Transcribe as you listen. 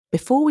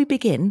Before we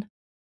begin,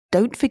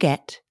 don't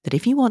forget that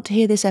if you want to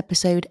hear this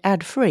episode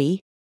ad-free,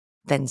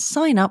 then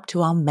sign up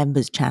to our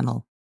members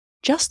channel.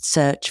 Just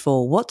search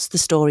for What's the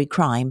Story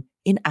Crime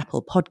in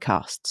Apple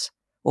Podcasts,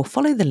 or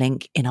follow the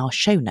link in our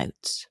show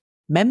notes.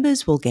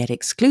 Members will get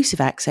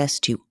exclusive access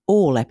to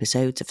all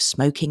episodes of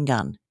Smoking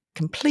Gun,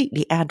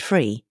 completely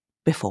ad-free,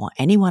 before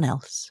anyone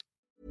else.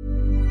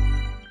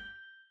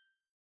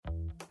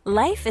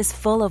 Life is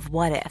full of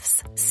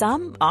what-ifs.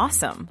 Some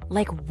awesome,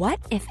 like what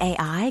if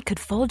AI could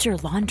fold your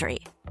laundry?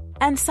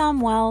 And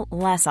some, well,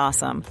 less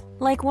awesome,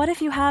 like what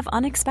if you have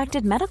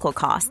unexpected medical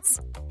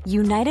costs?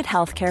 United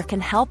Healthcare can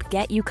help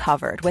get you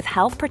covered with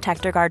Health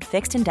Protector Guard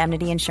fixed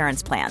indemnity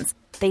insurance plans.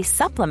 They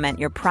supplement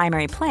your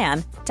primary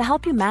plan to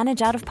help you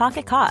manage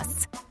out-of-pocket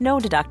costs. No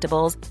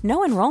deductibles,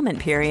 no enrollment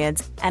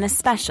periods, and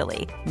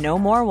especially no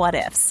more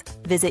what-ifs.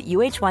 Visit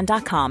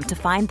uh1.com to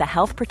find the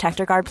Health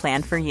Protector Guard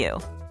plan for you.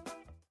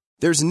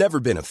 There's never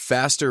been a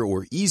faster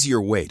or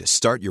easier way to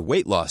start your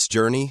weight loss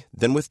journey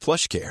than with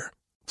PlushCare.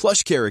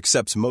 PlushCare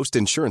accepts most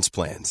insurance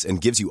plans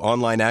and gives you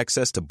online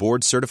access to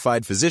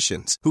board-certified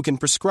physicians who can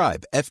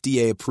prescribe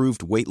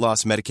FDA-approved weight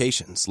loss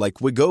medications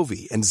like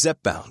Wegovy and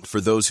Zepbound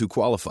for those who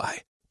qualify.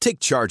 Take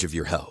charge of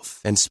your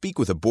health and speak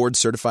with a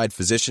board-certified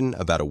physician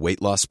about a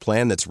weight loss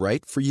plan that's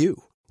right for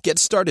you. Get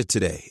started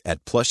today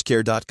at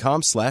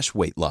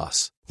plushcare.com/weight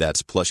loss.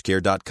 That's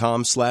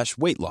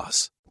plushcare.com/weight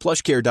loss.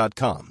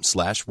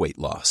 plushcare.com/weight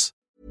loss.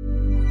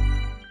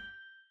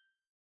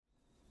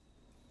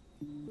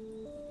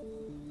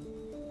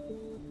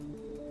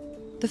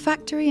 The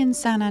factory in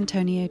San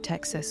Antonio,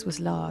 Texas was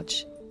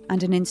large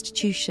and an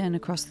institution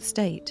across the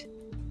state.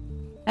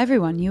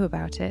 Everyone knew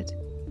about it.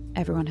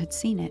 Everyone had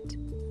seen it.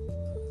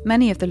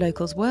 Many of the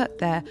locals worked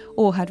there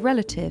or had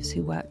relatives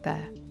who worked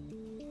there.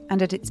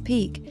 And at its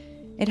peak,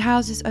 it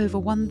houses over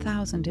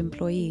 1,000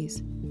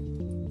 employees.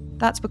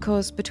 That's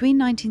because between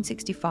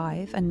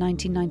 1965 and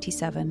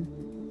 1997,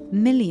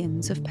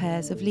 millions of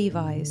pairs of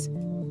Levi's,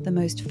 the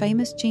most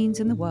famous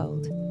jeans in the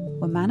world,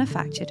 were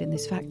manufactured in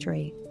this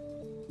factory.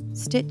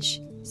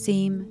 Stitch,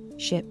 seam,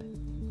 ship,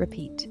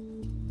 repeat.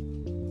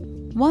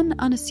 One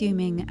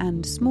unassuming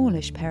and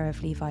smallish pair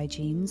of Levi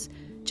jeans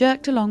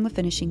jerked along the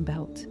finishing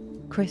belt,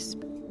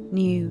 crisp,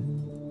 new,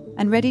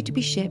 and ready to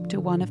be shipped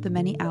to one of the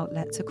many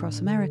outlets across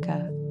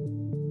America.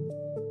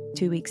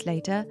 2 weeks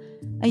later,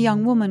 a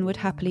young woman would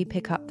happily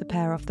pick up the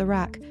pair off the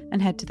rack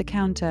and head to the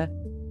counter,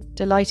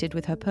 delighted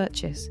with her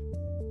purchase,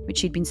 which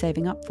she'd been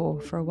saving up for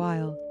a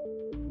while.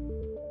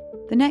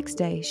 The next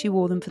day, she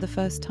wore them for the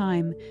first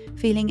time,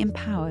 feeling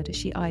empowered as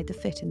she eyed the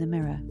fit in the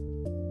mirror.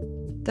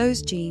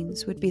 Those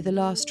jeans would be the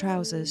last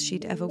trousers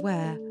she'd ever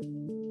wear,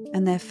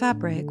 and their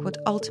fabric would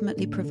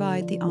ultimately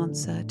provide the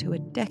answer to a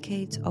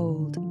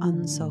decades-old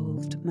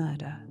unsolved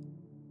murder.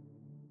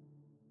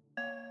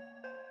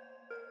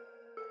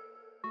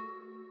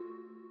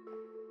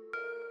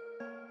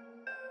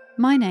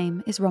 My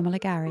name is Romola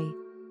Gary,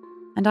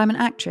 and I'm an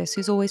actress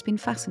who's always been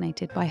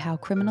fascinated by how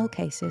criminal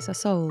cases are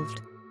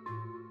solved.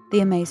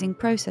 The amazing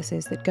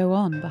processes that go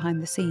on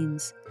behind the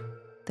scenes,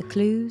 the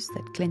clues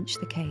that clinch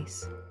the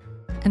case.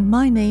 And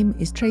my name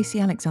is Tracy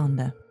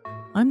Alexander.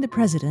 I'm the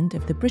president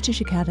of the British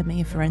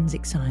Academy of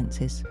Forensic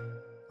Sciences.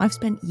 I've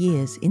spent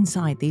years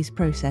inside these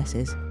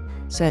processes,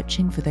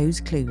 searching for those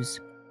clues.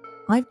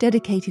 I've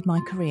dedicated my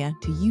career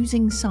to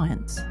using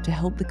science to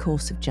help the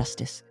course of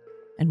justice,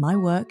 and my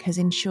work has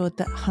ensured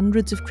that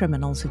hundreds of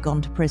criminals have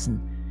gone to prison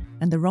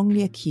and the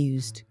wrongly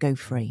accused go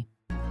free.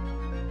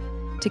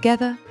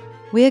 Together,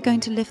 we are going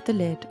to lift the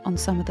lid on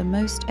some of the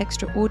most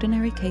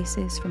extraordinary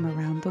cases from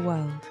around the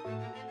world.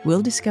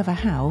 We'll discover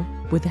how,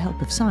 with the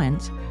help of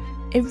science,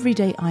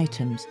 everyday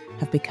items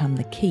have become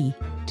the key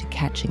to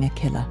catching a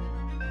killer.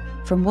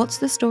 From What's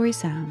the Story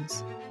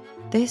Sounds,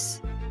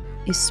 this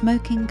is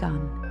Smoking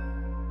Gun,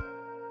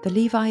 the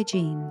Levi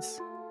Jeans.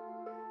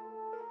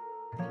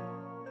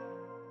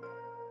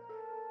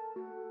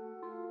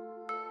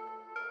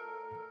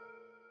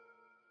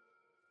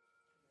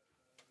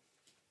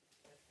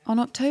 On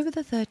October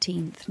the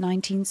 13th,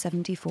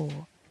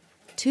 1974,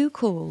 2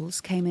 calls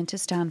came into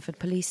Stanford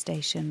Police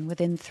Station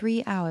within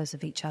 3 hours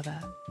of each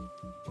other.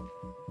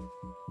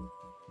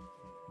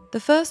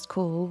 The first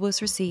call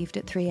was received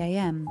at 3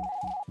 a.m.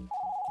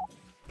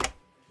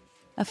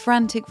 A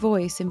frantic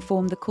voice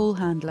informed the call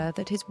handler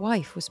that his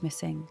wife was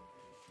missing.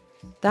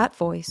 That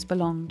voice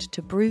belonged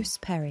to Bruce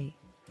Perry.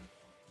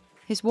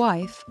 His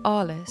wife,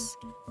 Arliss,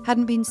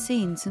 hadn't been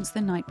seen since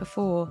the night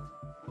before.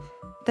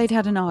 They'd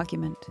had an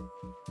argument.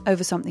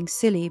 Over something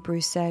silly,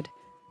 Bruce said,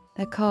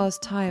 their car's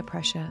tyre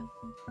pressure.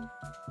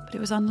 But it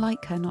was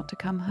unlike her not to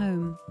come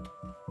home.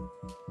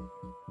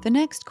 The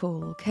next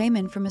call came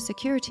in from a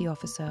security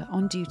officer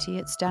on duty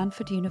at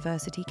Stanford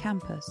University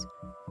campus,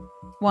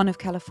 one of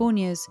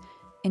California's,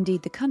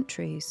 indeed the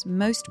country's,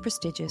 most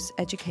prestigious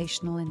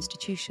educational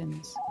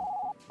institutions.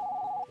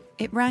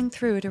 It rang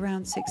through at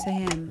around 6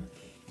 a.m,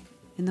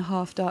 in the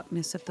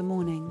half-darkness of the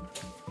morning.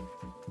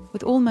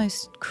 With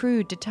almost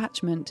crude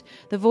detachment,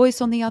 the voice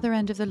on the other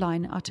end of the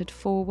line uttered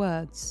 4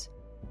 words.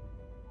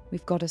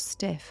 "We've got a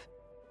stiff."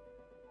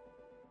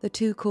 The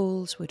two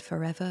calls would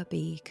forever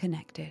be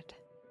connected.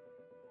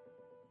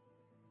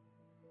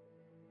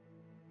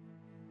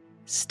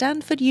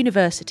 Stanford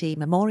University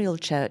Memorial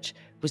Church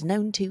was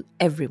known to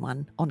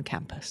everyone on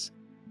campus.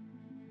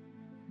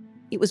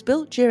 It was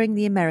built during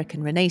the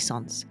American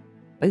Renaissance,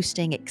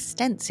 boasting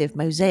extensive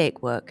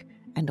mosaic work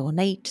and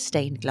ornate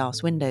stained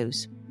glass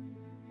windows.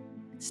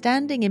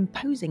 Standing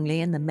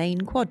imposingly in the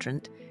main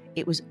quadrant,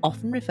 it was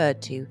often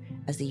referred to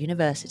as the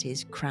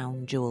university's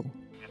crown jewel.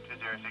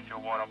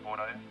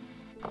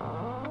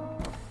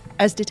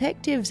 As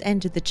detectives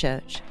entered the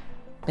church,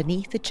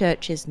 beneath the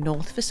church's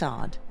north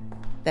facade,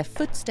 their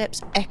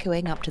footsteps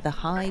echoing up to the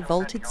high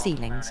vaulted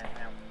ceilings,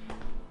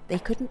 they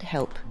couldn't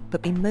help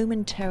but be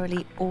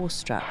momentarily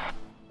awestruck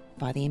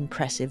by the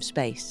impressive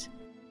space.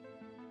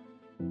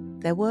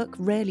 Their work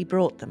rarely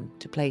brought them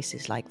to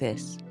places like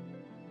this.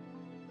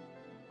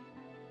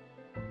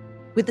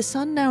 With the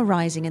sun now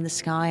rising in the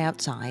sky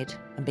outside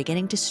and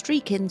beginning to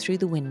streak in through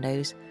the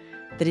windows,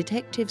 the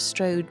detectives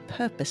strode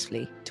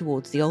purposefully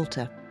towards the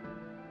altar.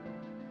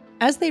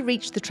 As they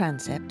reached the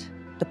transept,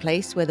 the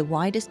place where the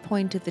widest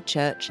point of the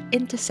church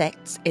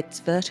intersects its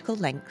vertical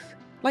length,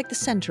 like the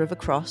centre of a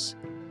cross,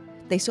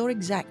 they saw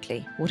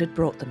exactly what had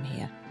brought them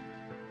here,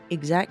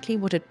 exactly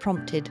what had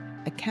prompted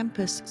a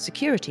campus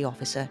security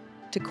officer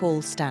to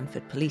call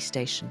Stanford Police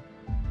Station.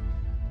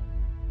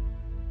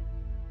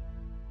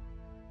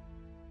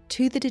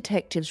 To the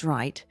detective's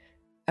right,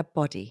 a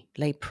body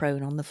lay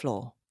prone on the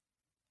floor,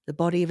 the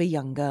body of a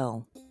young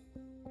girl.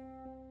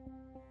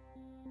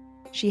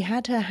 She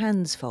had her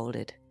hands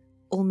folded,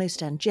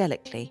 almost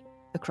angelically,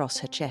 across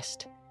her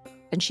chest,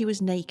 and she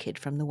was naked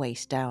from the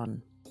waist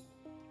down.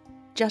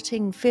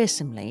 Jutting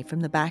fearsomely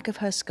from the back of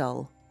her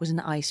skull was an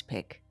ice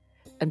pick,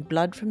 and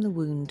blood from the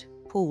wound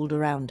pooled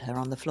around her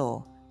on the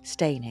floor,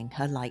 staining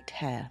her light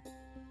hair.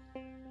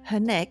 Her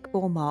neck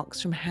bore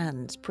marks from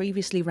hands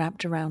previously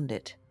wrapped around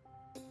it.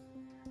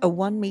 A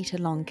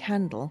 1-metre-long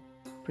candle,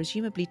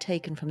 presumably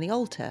taken from the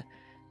altar,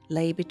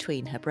 lay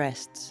between her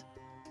breasts,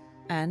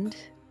 and,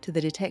 to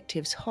the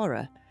detective's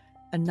horror,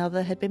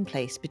 another had been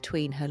placed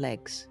between her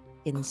legs,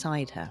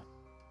 inside her.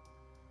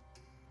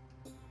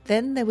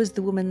 Then there was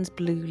the woman's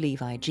blue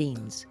Levi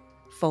jeans,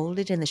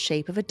 folded in the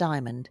shape of a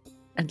diamond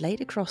and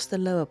laid across the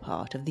lower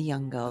part of the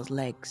young girl's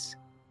legs.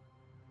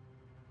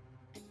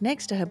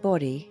 Next to her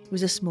body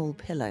was a small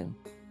pillow,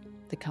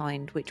 the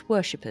kind which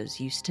worshippers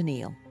used to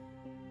kneel.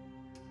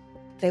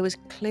 There was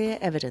clear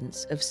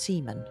evidence of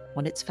semen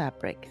on its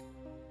fabric.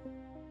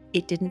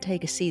 It didn't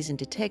take a seasoned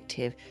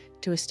detective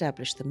to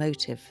establish the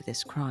motive for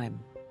this crime.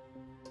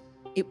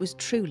 It was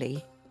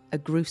truly a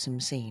gruesome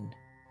scene,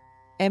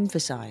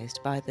 emphasised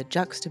by the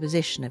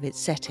juxtaposition of its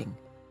setting,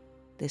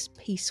 this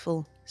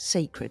peaceful,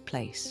 sacred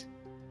place.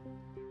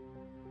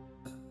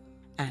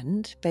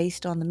 And,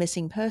 based on the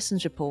missing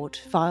persons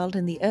report filed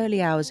in the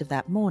early hours of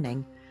that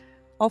morning,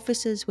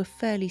 officers were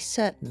fairly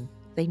certain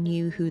they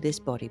knew who this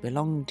body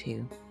belonged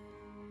to.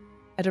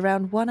 At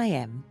around 1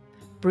 a.m,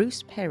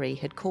 Bruce Perry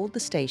had called the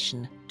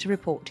station to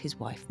report his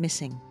wife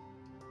missing.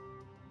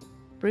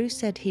 Bruce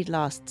said he'd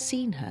last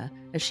seen her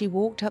as she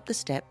walked up the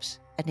steps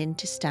and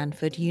into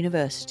Stanford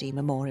University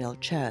Memorial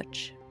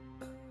Church.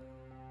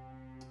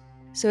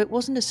 So it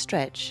wasn't a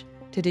stretch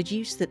to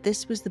deduce that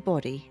this was the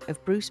body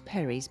of Bruce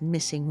Perry's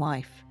missing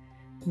wife,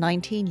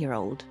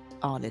 19-year-old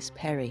Alice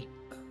Perry.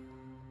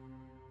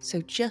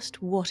 So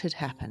just what had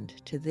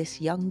happened to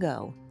this young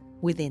girl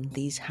within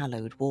these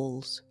hallowed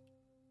walls?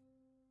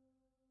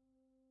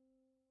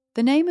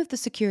 The name of the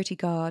security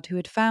guard who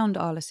had found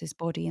Alice's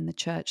body in the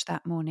church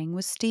that morning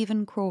was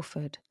Stephen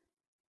Crawford.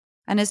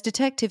 And as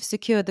detectives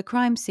secured the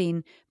crime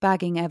scene,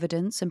 bagging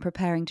evidence and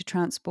preparing to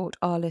transport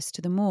Alice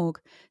to the morgue,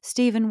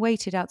 Stephen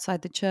waited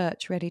outside the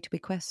church ready to be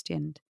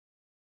questioned.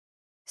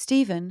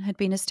 Stephen had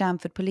been a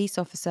Stanford police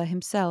officer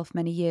himself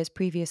many years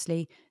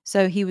previously,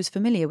 so he was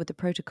familiar with the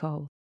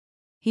protocol.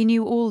 He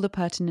knew all the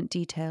pertinent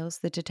details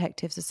the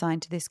detectives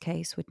assigned to this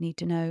case would need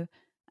to know,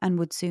 and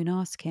would soon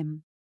ask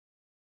him.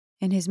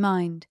 In his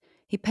mind,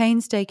 he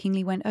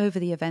painstakingly went over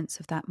the events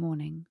of that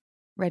morning,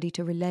 ready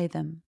to relay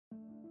them.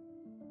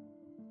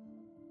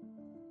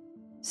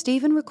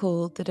 Stephen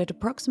recalled that at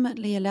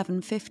approximately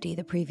 11:50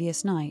 the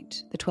previous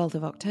night, the 12th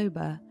of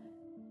October,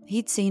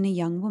 he'd seen a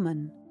young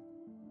woman.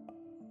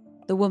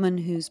 The woman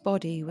whose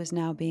body was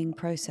now being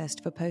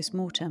processed for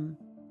post-mortem,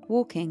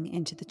 walking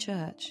into the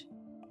church.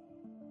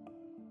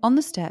 On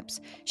the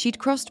steps, she'd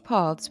crossed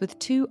paths with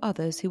 2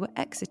 others who were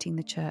exiting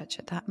the church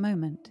at that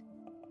moment.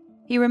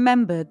 He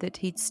remembered that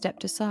he'd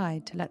stepped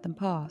aside to let them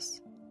pass.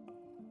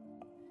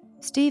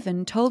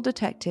 Stephen told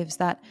detectives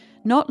that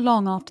not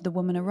long after the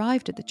woman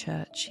arrived at the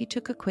church, he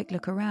took a quick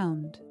look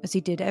around, as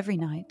he did every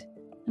night,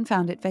 and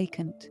found it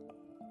vacant.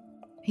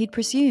 He'd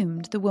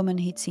presumed the woman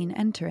he'd seen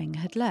entering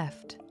had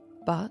left,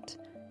 but,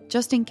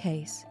 just in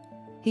case,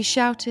 he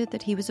shouted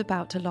that he was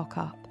about to lock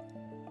up,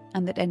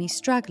 and that any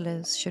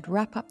stragglers should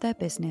wrap up their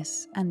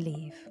business and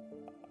leave.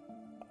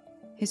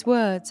 His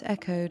words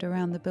echoed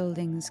around the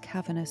building's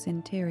cavernous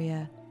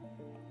interior,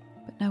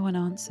 but no one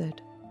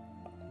answered.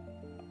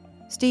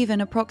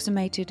 Stephen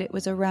approximated it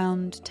was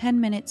around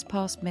 10 minutes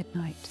past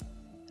midnight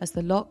as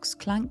the locks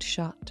clanked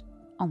shut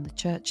on the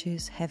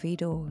church's heavy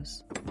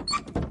doors.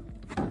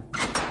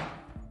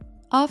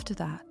 After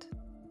that,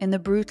 in the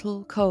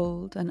brutal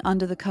cold and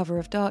under the cover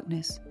of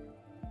darkness,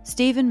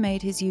 Stephen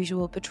made his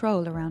usual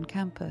patrol around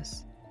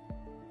campus.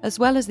 As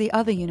well as the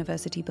other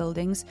university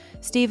buildings,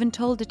 Stephen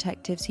told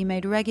detectives he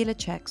made regular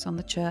checks on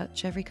the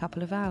church every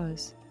couple of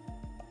hours.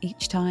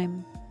 Each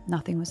time,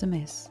 nothing was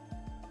amiss.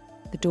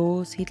 The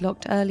doors he'd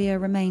locked earlier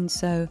remained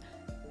so,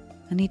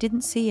 and he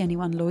didn't see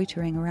anyone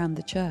loitering around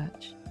the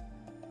church.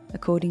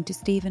 According to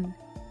Stephen,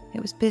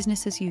 it was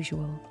business as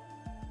usual.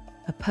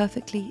 A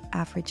perfectly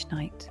average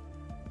night.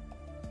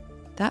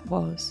 That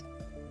was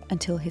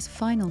until his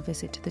final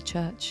visit to the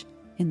church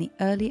in the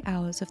early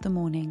hours of the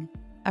morning,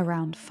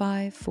 around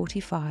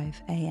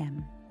 5:45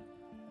 a.m.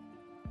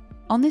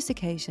 On this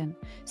occasion,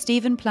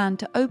 Stephen planned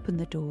to open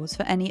the doors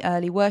for any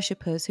early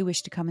worshippers who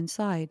wished to come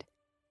inside.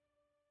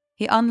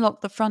 He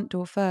unlocked the front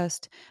door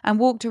first and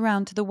walked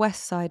around to the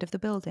west side of the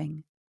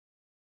building.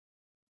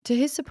 To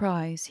his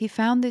surprise, he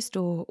found this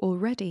door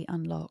already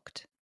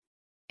unlocked.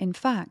 In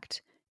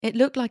fact, it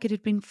looked like it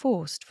had been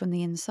forced from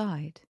the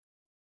inside.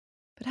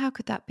 But how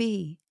could that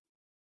be?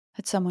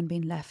 Had someone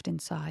been left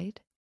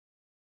inside?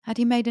 Had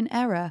he made an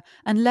error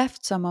and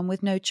left someone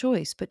with no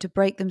choice but to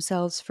break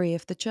themselves free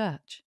of the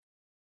church?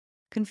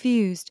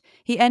 Confused,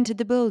 he entered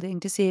the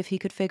building to see if he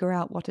could figure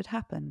out what had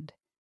happened.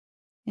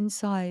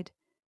 Inside,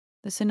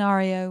 the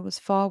scenario was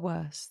far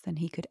worse than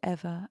he could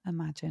ever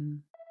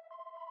imagine.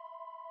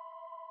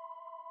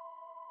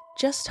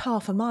 Just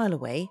half a mile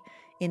away,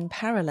 in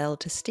parallel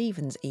to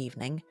Stephen's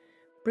evening,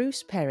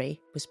 Bruce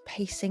Perry was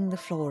pacing the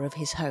floor of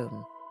his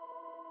home.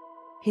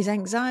 His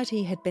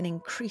anxiety had been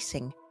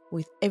increasing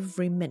with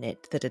every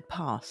minute that had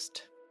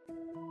passed.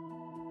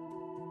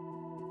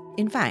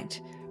 In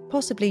fact,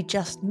 possibly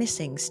just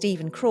missing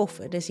Stephen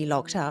Crawford as he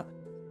locked up,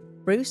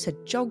 Bruce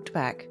had jogged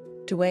back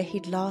to where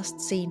he'd last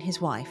seen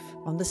his wife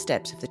on the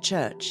steps of the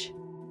church.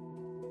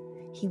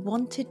 He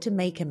wanted to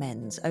make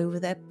amends over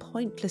their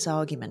pointless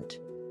argument,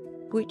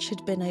 which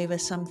had been over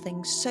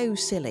something so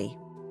silly,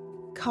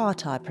 car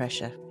tire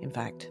pressure, in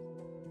fact.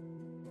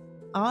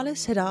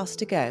 Alice had asked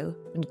to go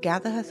and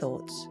gather her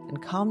thoughts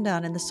and calm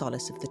down in the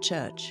solace of the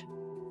church.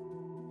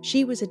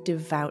 She was a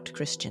devout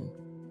Christian,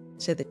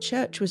 so the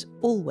church was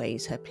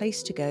always her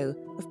place to go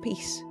of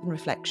peace and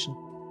reflection.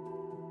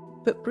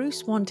 But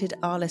Bruce wanted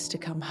Alice to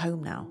come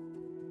home now,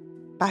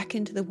 back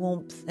into the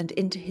warmth and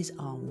into his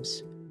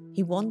arms.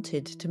 He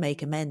wanted to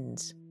make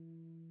amends.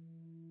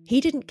 He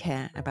didn't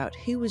care about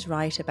who was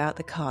right about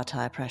the car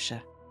tire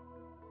pressure.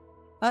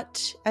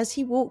 But as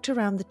he walked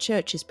around the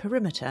church's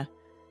perimeter,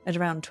 at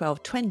around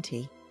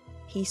 12:20,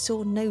 he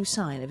saw no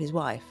sign of his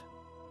wife.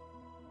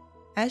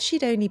 As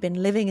she'd only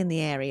been living in the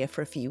area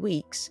for a few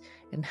weeks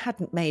and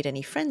hadn't made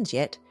any friends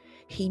yet,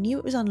 he knew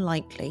it was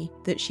unlikely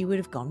that she would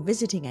have gone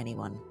visiting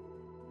anyone.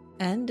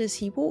 And as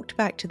he walked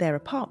back to their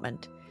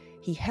apartment,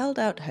 he held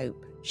out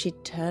hope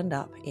she'd turned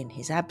up in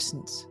his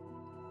absence.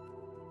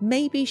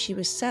 Maybe she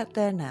was sat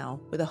there now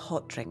with a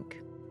hot drink,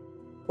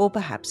 or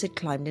perhaps had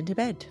climbed into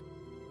bed.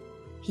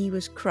 He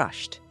was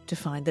crushed to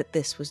find that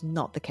this was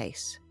not the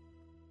case.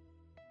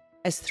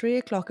 As 3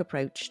 o'clock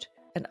approached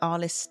and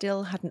Alice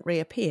still hadn't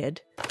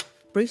reappeared,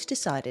 Bruce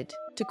decided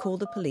to call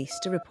the police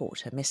to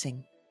report her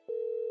missing.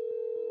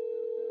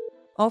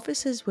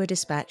 Officers were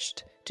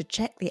dispatched to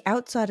check the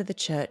outside of the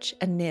church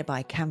and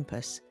nearby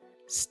campus,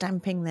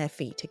 stamping their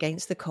feet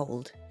against the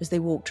cold as they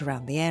walked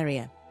around the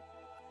area.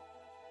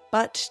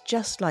 But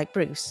just like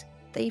Bruce,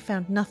 they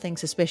found nothing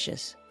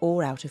suspicious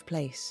or out of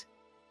place.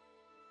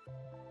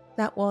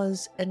 That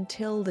was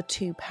until the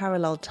two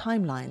parallel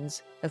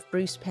timelines of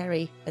Bruce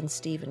Perry and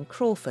Stephen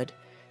Crawford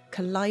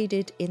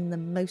collided in the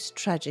most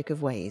tragic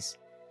of ways,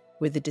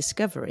 with the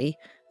discovery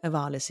of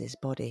Alice's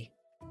body.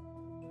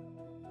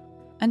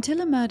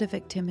 Until a murder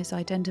victim is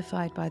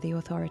identified by the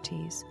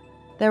authorities,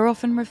 they're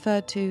often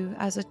referred to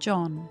as a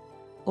John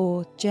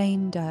or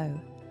Jane Doe.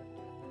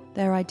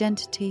 Their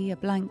identity a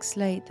blank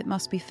slate that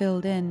must be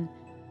filled in,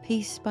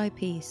 piece by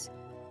piece,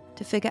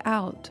 to figure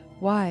out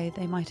why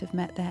they might have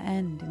met their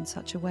end in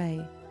such a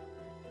way.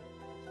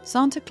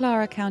 Santa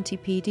Clara County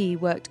PD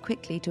worked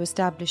quickly to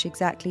establish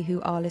exactly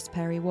who Alice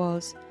Perry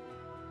was.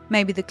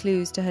 Maybe the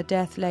clues to her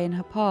death lay in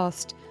her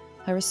past,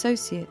 her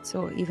associates,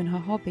 or even her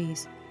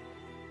hobbies.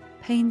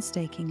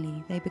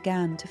 Painstakingly, they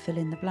began to fill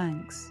in the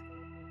blanks.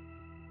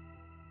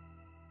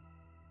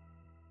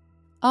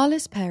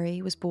 Alice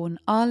Perry was born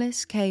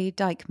Alice K.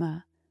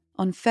 Dykmer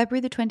on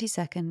February the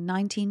 22nd,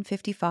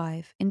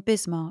 1955 in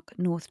Bismarck,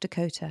 North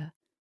Dakota,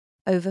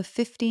 over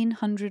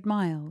 1,500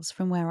 miles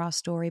from where our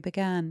story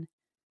began.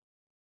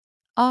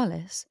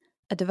 Alice,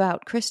 a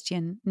devout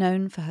Christian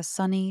known for her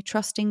sunny,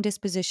 trusting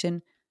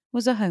disposition,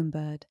 was a home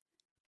bird.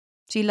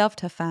 She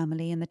loved her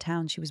family and the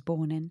town she was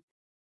born in,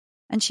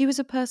 and she was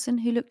a person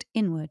who looked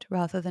inward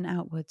rather than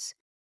outwards,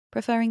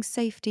 preferring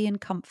safety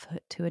and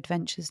comfort to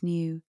adventures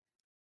new.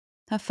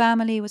 Her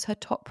family was her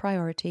top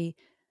priority,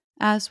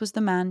 as was the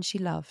man she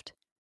loved,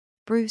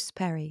 Bruce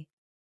Perry,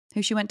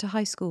 who she went to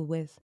high school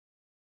with.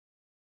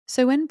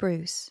 So when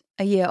Bruce,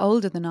 a year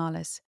older than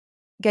Alice,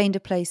 gained a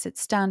place at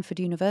Stanford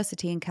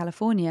University in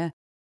California,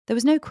 there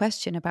was no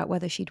question about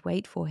whether she'd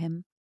wait for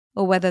him,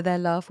 or whether their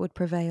love would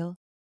prevail.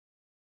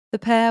 The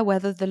pair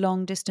weathered the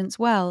long distance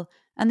well,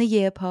 and the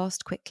year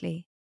passed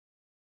quickly.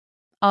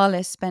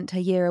 Alice spent her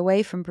year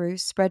away from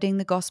Bruce, spreading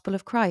the gospel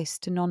of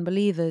Christ to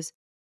non-believers,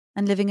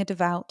 and living a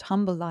devout,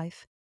 humble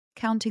life,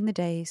 counting the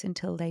days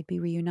until they'd be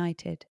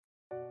reunited.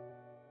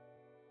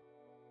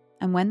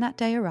 And when that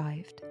day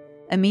arrived,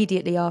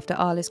 immediately after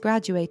Alice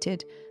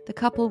graduated, the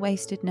couple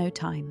wasted no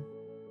time.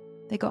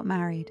 They got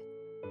married.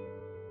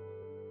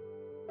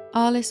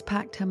 Alice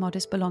packed her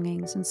modest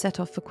belongings and set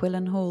off for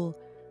Quillen Hall,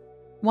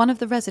 one of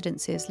the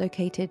residences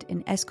located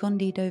in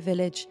Escondido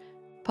Village,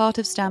 part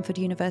of Stanford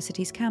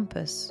University's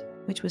campus,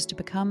 which was to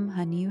become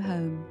her new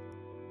home.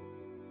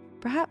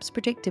 Perhaps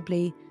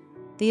predictably,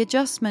 the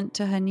adjustment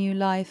to her new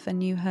life and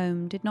new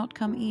home did not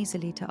come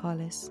easily to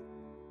Alice.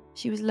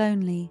 She was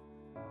lonely.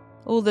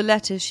 All the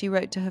letters she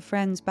wrote to her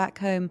friends back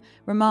home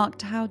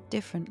remarked how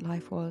different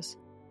life was,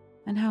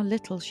 and how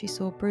little she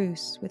saw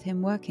Bruce with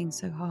him working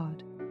so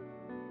hard.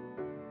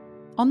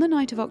 On the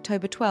night of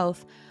October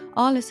 12th,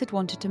 Alice had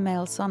wanted to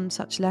mail some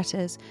such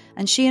letters,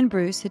 and she and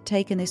Bruce had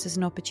taken this as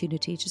an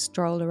opportunity to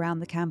stroll around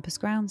the campus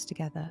grounds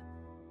together.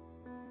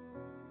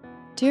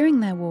 During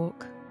their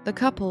walk, the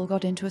couple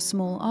got into a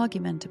small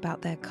argument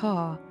about their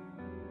car,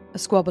 a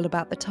squabble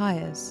about the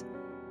tyres.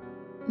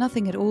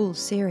 Nothing at all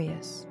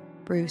serious,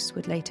 Bruce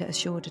would later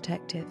assure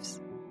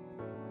detectives.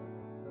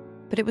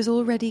 But it was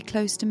already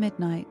close to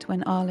midnight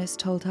when Alice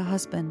told her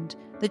husband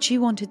that she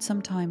wanted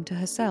some time to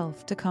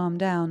herself to calm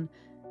down,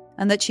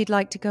 and that she'd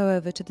like to go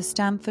over to the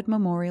Stanford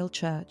Memorial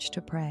Church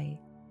to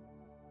pray.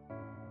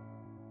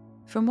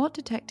 From what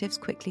detectives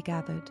quickly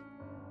gathered,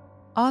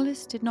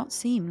 Alice did not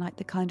seem like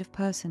the kind of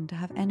person to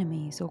have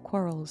enemies or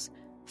quarrels.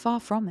 Far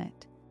from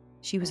it.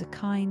 She was a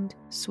kind,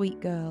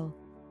 sweet girl.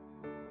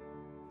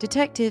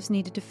 Detectives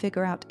needed to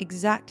figure out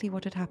exactly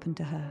what had happened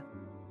to her.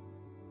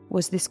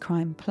 Was this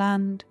crime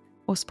planned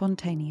or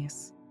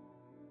spontaneous?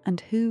 And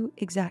who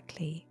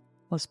exactly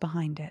was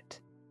behind it?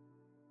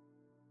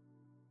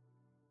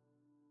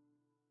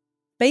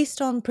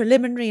 Based on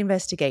preliminary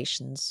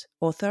investigations,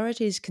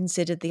 authorities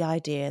considered the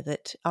idea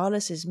that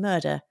Alice's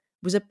murder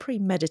was a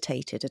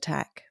premeditated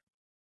attack.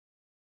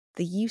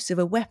 The use of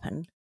a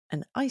weapon,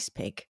 an ice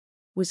pick,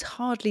 was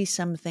hardly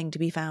something to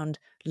be found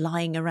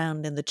lying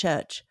around in the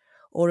church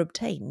or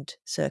obtained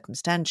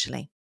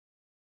circumstantially.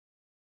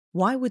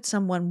 Why would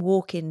someone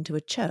walk into a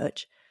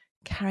church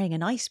carrying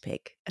an ice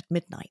pick at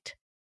midnight?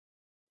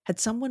 Had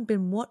someone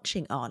been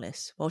watching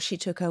Alice while she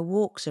took her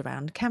walks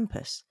around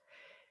campus?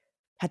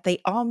 Had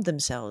they armed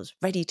themselves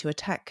ready to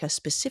attack her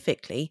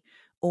specifically,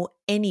 or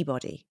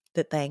anybody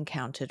that they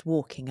encountered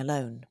walking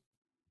alone?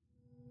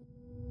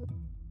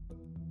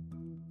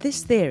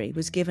 This theory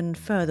was given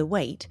further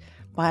weight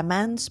by a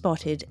man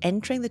spotted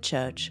entering the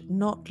church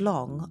not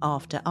long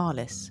after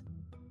Alice.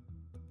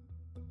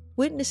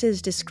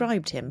 Witnesses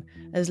described him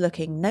as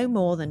looking no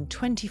more than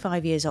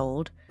 25 years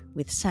old,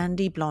 with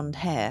sandy blonde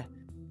hair,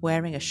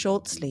 wearing a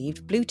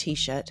short-sleeved blue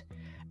t-shirt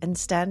and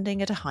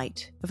standing at a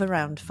height of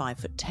around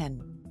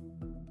 5'10".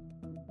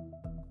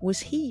 Was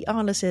he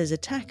Alice's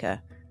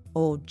attacker,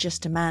 or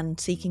just a man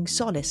seeking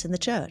solace in the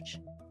church?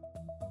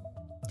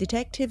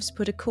 Detectives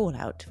put a call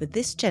out for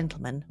this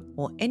gentleman,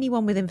 or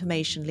anyone with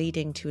information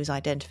leading to his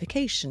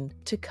identification,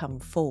 to come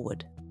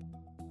forward.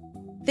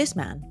 This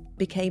man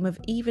became of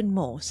even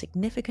more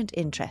significant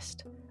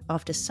interest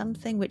after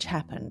something which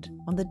happened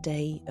on the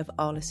day of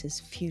Alice's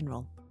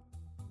funeral.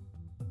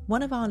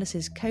 One of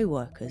Alice's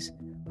co-workers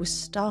was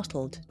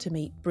startled to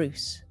meet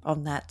Bruce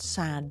on that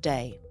sad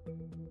day.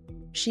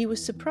 She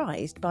was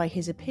surprised by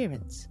his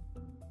appearance.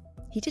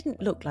 He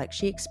didn't look like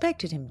she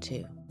expected him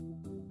to.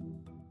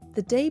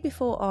 The day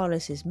before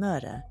Alice's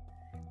murder,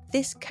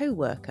 this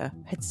co-worker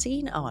had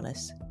seen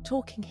Alice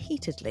talking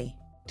heatedly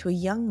to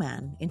a young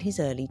man in his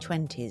early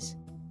 20s,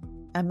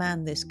 a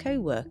man this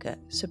co-worker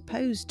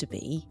supposed to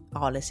be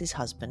Alice's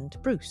husband,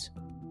 Bruce.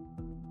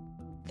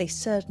 They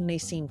certainly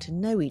seemed to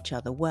know each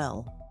other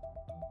well.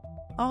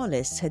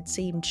 Alice had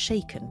seemed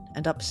shaken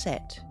and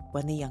upset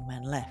when the young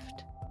man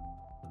left.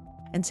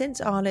 And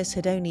since Alice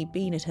had only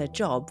been at her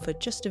job for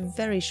just a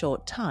very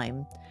short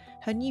time,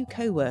 her new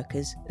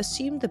co-workers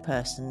assumed the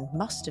person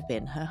must have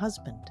been her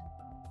husband.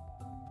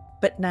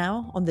 But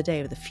now, on the day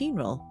of the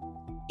funeral,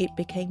 it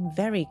became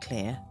very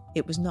clear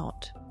it was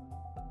not.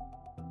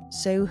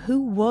 So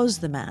who was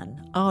the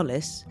man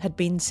Alice had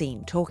been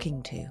seen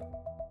talking to?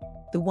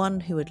 The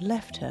one who had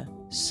left her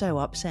so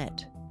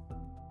upset?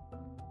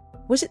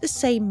 Was it the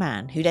same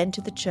man who'd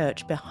entered the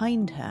church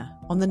behind her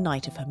on the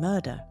night of her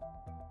murder?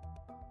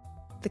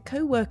 The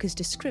co-worker's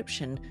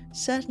description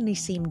certainly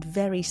seemed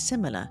very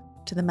similar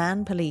to the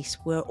man police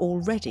were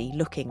already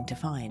looking to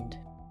find.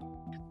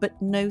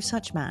 But no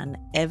such man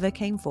ever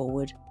came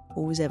forward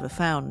or was ever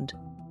found.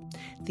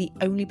 The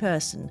only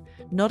person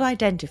not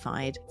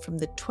identified from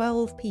the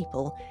 12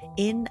 people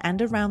in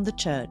and around the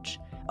church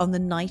on the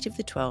night of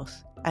the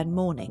 12th and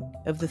morning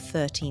of the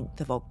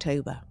 13th of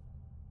October.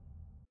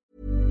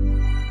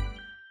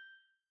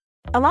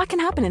 A lot can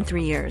happen in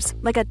 3 years,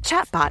 like a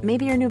chatbot may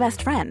be your new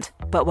best friend.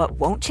 But what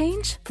won't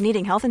change?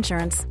 Needing health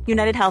insurance.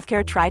 United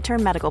Healthcare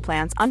Tri-Term Medical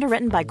Plans,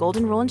 underwritten by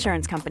Golden Rule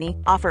Insurance Company,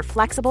 offer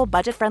flexible,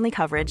 budget-friendly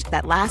coverage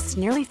that lasts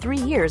nearly 3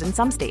 years in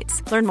some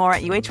states. Learn more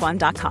at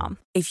uh1.com.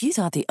 If you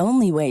thought the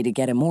only way to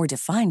get a more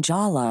defined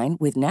jawline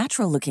with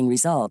natural-looking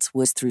results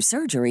was through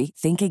surgery,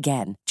 think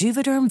again.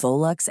 Juvederm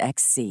Volux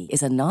XC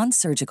is a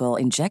non-surgical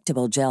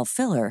injectable gel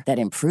filler that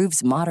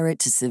improves moderate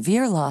to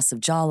severe loss of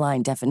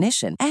jawline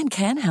definition and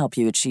can help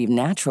you achieve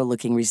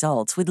natural-looking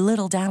results with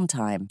little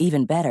downtime.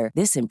 Even better,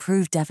 this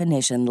improved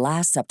definition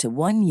lasts up to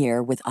 1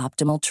 year with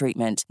optimal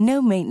treatment.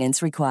 No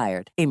maintenance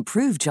required.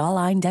 Improve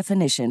jawline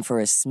definition for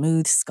a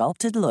smooth,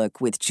 sculpted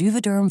look with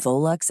Juvederm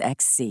Volux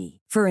XC.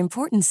 For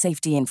important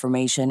safety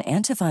information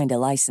and to find a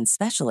licensed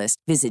specialist,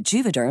 visit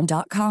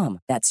Juvederm.com.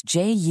 That's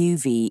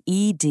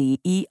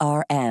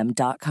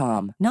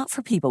JUVEDERM.com. Not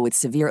for people with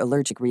severe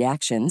allergic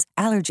reactions,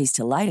 allergies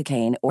to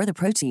lidocaine, or the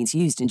proteins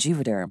used in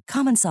Juvederm.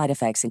 Common side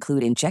effects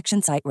include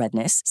injection site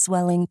redness,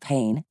 swelling,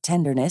 pain,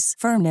 tenderness,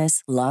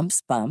 firmness,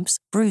 lumps, bumps,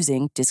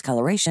 bruising,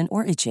 discoloration,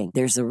 or itching.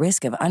 There's a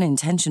risk of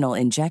unintentional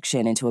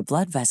injection into a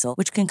blood vessel,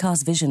 which can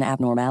cause vision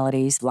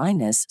abnormalities,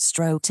 blindness,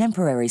 stroke,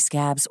 temporary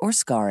scabs, or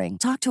scarring.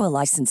 Talk to a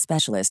licensed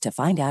specialist to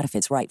find out if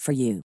it's right for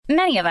you.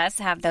 Many of us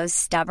have those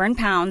stubborn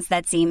pounds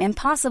that seem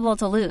impossible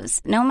to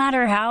lose, no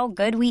matter how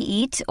good we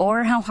eat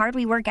or how hard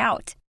we work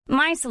out.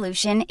 My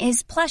solution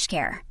is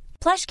PlushCare.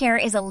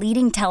 PlushCare is a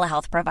leading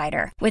telehealth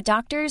provider with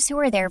doctors who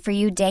are there for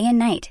you day and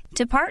night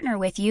to partner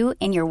with you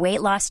in your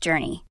weight loss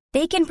journey.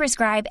 They can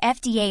prescribe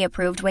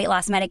FDA-approved weight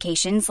loss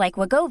medications like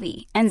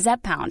Wegovy and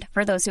Zepbound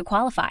for those who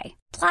qualify.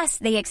 Plus,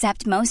 they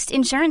accept most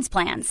insurance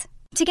plans.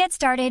 To get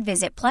started,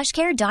 visit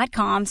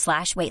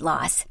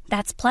plushcare.com/weightloss.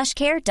 That's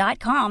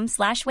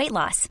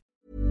plushcare.com/weightloss.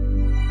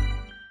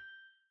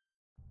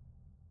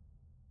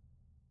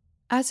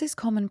 As is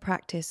common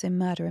practice in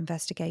murder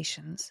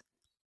investigations,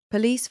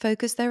 police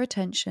focus their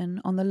attention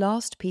on the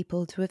last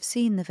people to have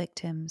seen the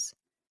victims.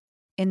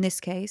 In this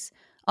case,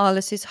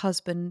 Arliss's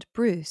husband,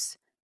 Bruce,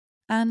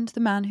 and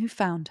the man who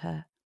found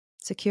her,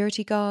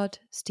 security guard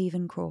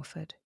Stephen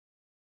Crawford.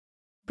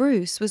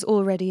 Bruce was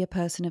already a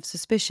person of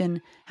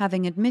suspicion,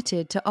 having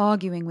admitted to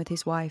arguing with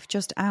his wife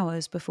just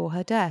hours before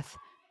her death,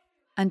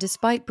 and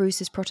despite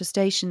Bruce's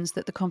protestations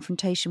that the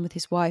confrontation with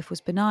his wife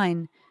was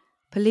benign,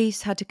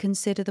 police had to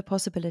consider the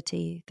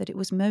possibility that it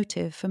was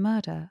motive for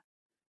murder.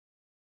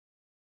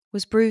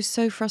 Was Bruce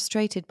so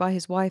frustrated by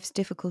his wife's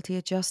difficulty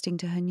adjusting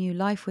to her new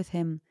life with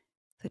him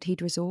that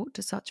he'd resort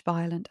to such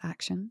violent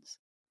actions?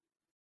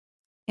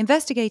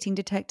 Investigating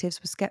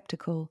detectives were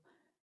sceptical.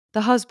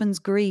 The husband's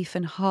grief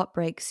and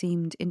heartbreak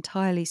seemed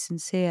entirely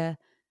sincere,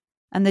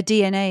 and the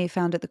DNA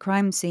found at the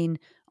crime scene,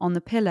 on the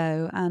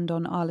pillow and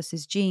on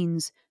Arliss's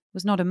jeans,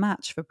 was not a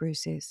match for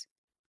Bruce's.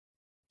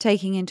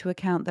 Taking into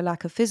account the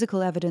lack of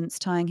physical evidence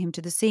tying him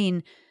to the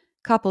scene,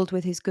 coupled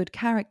with his good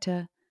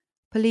character,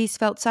 police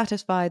felt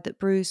satisfied that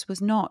Bruce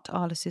was not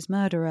Arliss's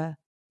murderer,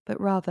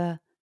 but rather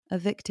a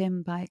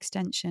victim by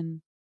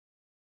extension.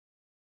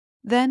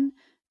 Then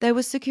there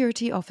was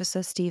Security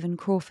Officer Stephen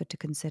Crawford to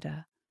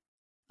consider.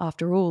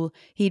 After all,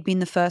 he'd been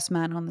the first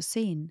man on the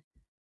scene.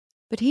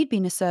 But he'd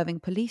been a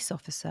serving police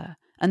officer,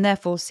 and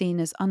therefore seen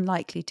as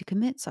unlikely to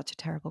commit such a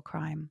terrible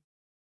crime.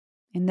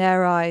 In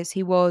their eyes,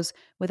 he was,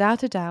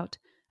 without a doubt,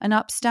 an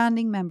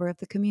upstanding member of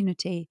the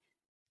community,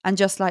 and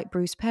just like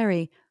Bruce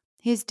Perry,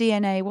 his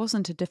DNA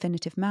wasn't a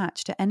definitive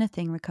match to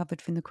anything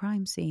recovered from the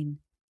crime scene.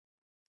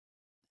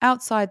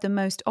 Outside the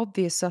most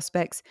obvious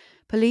suspects,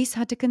 police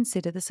had to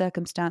consider the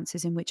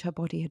circumstances in which her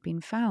body had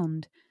been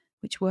found,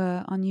 which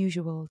were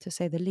unusual, to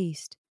say the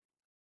least.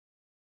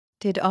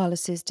 Did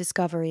Arliss's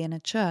discovery in a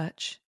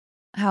church,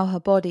 how her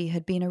body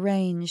had been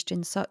arranged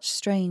in such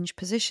strange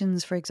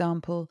positions, for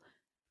example,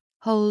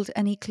 hold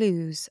any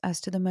clues as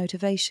to the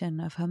motivation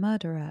of her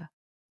murderer?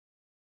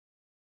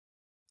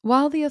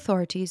 While the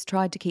authorities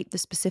tried to keep the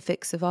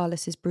specifics of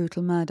Arliss's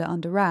brutal murder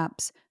under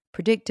wraps,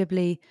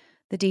 predictably,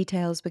 the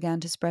details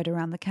began to spread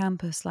around the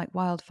campus like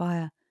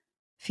wildfire,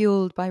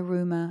 fueled by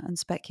rumour and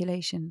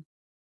speculation.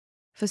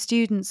 For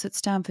students at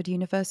Stanford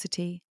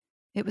University,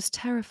 it was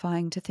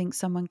terrifying to think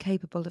someone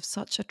capable of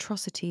such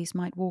atrocities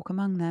might walk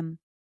among them.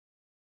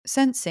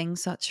 Sensing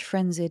such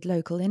frenzied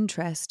local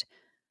interest,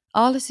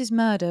 Arliss's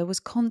murder was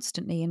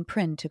constantly in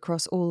print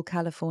across all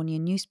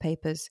Californian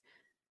newspapers,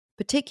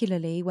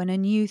 particularly when a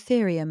new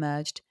theory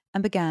emerged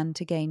and began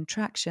to gain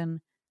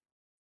traction.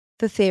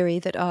 The theory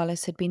that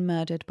Arliss had been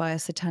murdered by a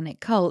satanic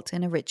cult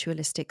in a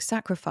ritualistic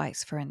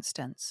sacrifice, for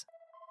instance.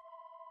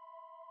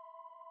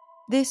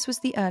 This was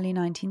the early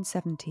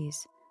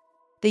 1970s,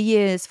 the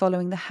years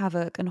following the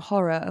havoc and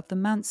horror of the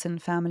Manson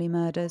family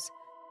murders.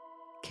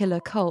 Killer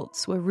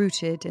cults were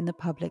rooted in the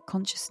public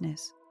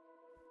consciousness.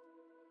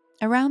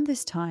 Around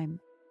this time,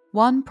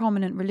 one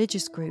prominent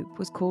religious group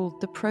was called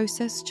the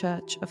Process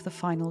Church of the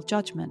Final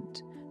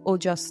Judgment, or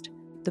just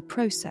the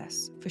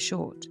Process for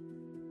short.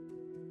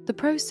 The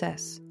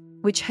Process,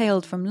 which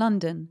hailed from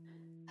London,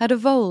 had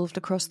evolved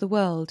across the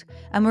world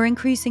and were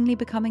increasingly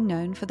becoming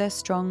known for their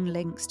strong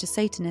links to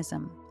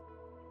Satanism.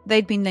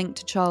 They'd been linked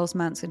to Charles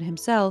Manson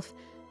himself,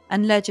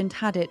 and legend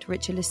had it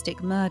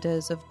ritualistic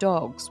murders of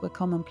dogs were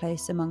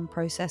commonplace among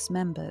process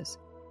members.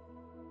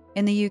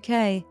 In the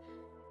UK,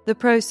 the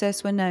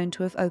process were known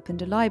to have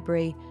opened a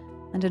library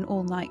and an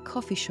all-night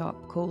coffee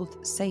shop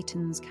called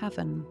Satan's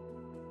Cavern.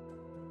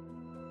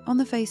 On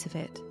the face of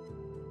it,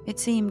 it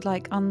seemed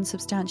like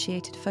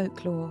unsubstantiated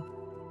folklore,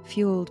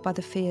 fueled by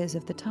the fears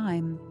of the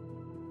time.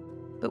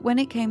 But when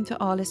it came to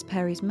Arliss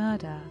Perry's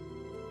murder,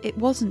 it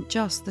wasn't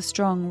just the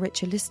strong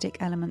ritualistic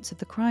elements of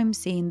the crime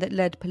scene that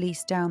led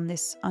police down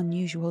this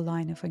unusual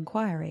line of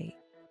inquiry.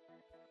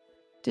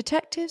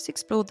 Detectives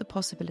explored the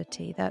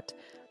possibility that,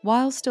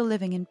 while still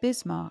living in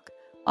Bismarck,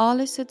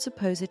 Arliss had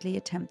supposedly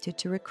attempted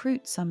to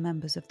recruit some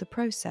members of the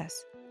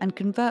process and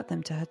convert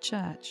them to her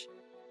church.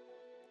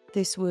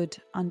 This would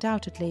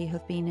undoubtedly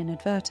have been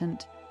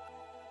inadvertent.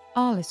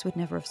 Arliss would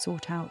never have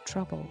sought out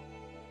trouble,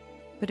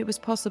 but it was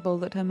possible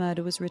that her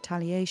murder was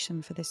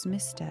retaliation for this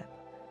misstep.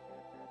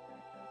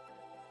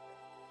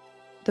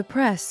 The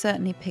press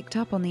certainly picked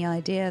up on the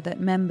idea that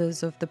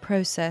members of the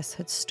process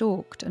had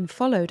stalked and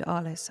followed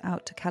Arliss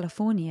out to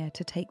California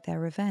to take their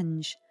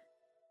revenge.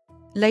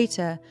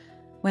 Later,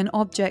 when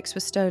objects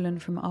were stolen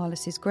from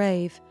Arliss's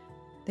grave,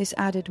 this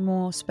added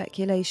more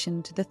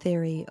speculation to the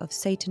theory of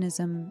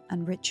Satanism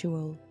and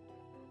ritual.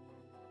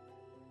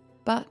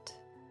 But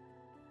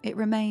it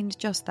remained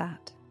just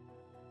that,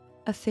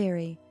 a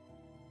theory,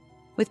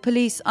 with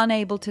police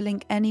unable to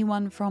link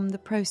anyone from the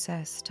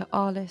process to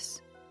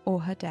Arliss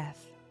or her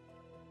death.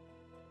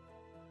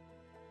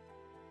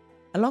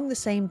 Along the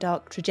same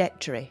dark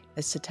trajectory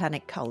as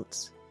satanic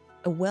cults,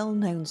 a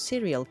well-known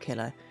serial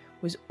killer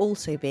was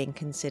also being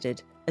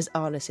considered as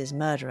Arliss's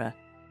murderer,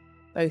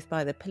 both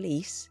by the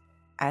police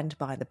and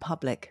by the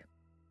public.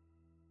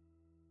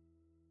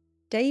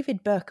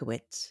 David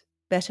Berkowitz,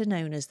 better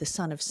known as the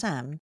son of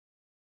Sam,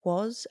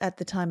 was, at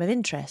the time of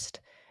interest,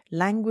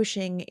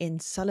 languishing in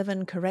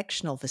Sullivan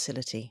Correctional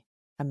Facility,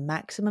 a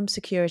maximum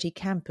security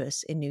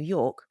campus in New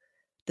York,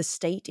 the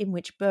state in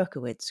which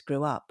Berkowitz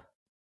grew up.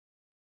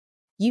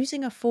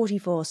 Using a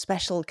 .44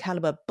 special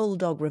caliber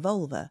bulldog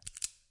revolver,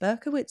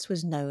 Berkowitz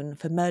was known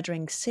for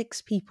murdering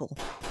 6 people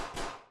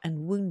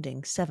and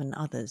wounding 7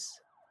 others,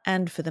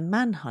 and for the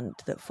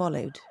manhunt that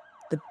followed,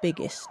 the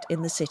biggest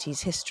in the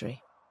city's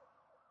history.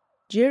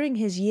 During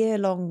his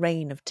year-long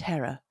reign of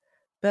terror,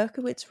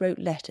 Berkowitz wrote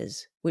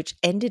letters which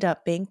ended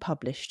up being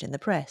published in the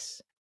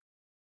press.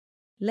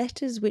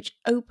 Letters which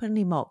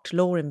openly mocked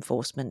law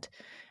enforcement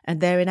and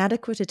their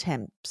inadequate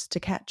attempts to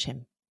catch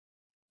him.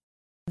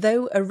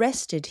 Though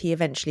arrested he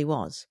eventually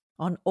was,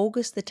 on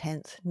August the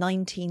 10th,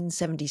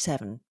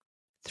 1977,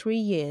 3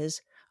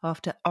 years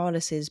after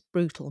Arliss's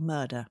brutal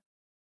murder.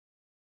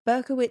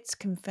 Berkowitz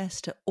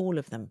confessed to all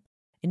of them,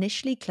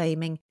 initially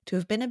claiming to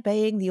have been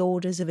obeying the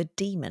orders of a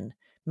demon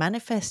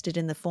manifested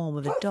in the form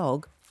of a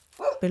dog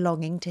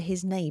belonging to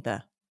his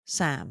neighbour,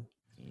 Sam.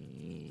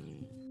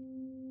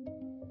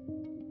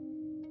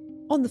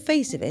 On the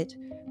face of it,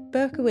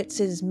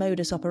 Berkowitz's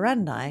modus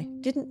operandi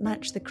didn't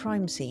match the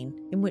crime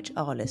scene in which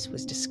Arliss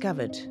was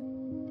discovered.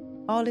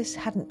 Arliss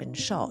hadn't been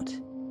shot,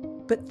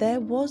 but there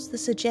was the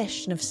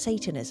suggestion of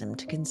Satanism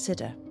to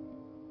consider,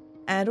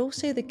 and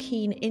also the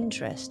keen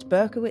interest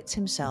Berkowitz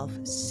himself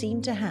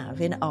seemed to have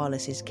in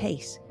Arliss's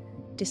case,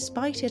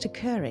 despite it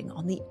occurring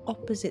on the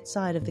opposite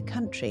side of the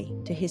country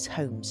to his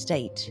home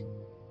state.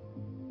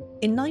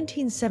 In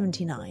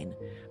 1979,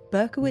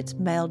 Berkowitz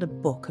mailed a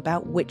book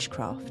about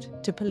witchcraft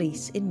to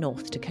police in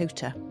North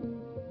Dakota.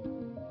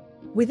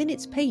 Within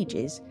its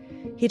pages,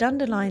 he'd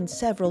underlined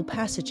several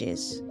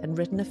passages and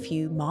written a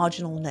few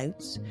marginal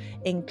notes,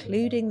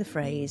 including the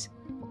phrase,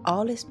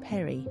 Arliss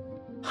Perry,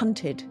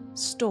 hunted,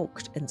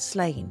 stalked and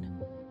slain,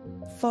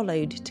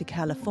 followed to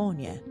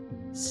California,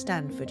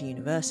 Stanford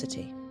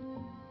University.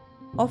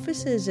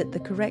 Officers at the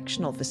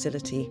correctional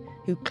facility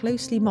who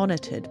closely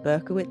monitored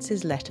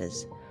Berkowitz's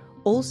letters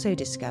also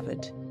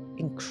discovered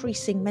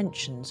increasing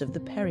mentions of the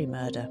Perry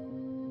murder.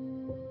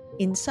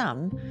 In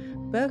some,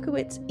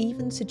 Berkowitz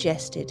even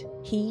suggested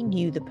he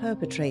knew the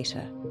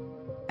perpetrator,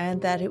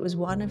 and that it was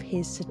one of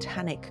his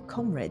satanic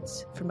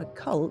comrades from a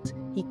cult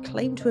he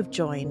claimed to have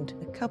joined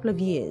a couple of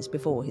years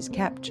before his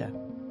capture.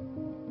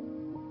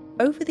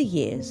 Over the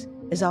years,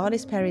 as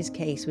Arliss Perry's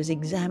case was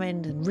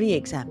examined and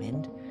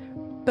re-examined,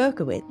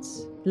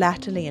 Berkowitz,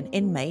 latterly an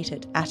inmate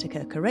at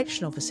Attica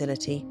Correctional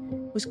Facility,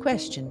 was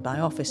questioned by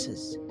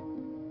officers.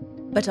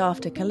 But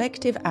after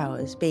collective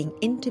hours being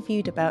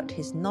interviewed about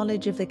his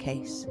knowledge of the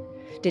case,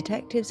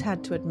 detectives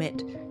had to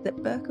admit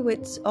that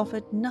Berkowitz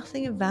offered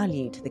nothing of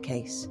value to the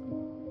case.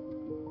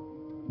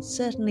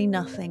 Certainly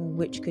nothing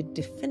which could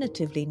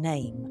definitively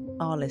name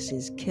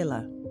Arliss's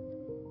killer.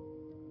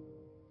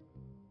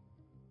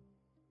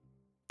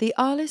 The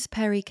Arliss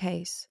Perry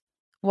case,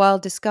 while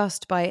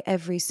discussed by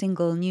every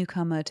single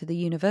newcomer to the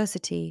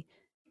university,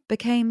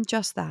 became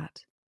just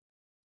that,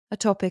 a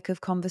topic of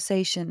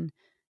conversation,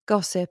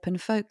 gossip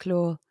and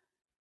folklore,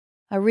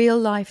 a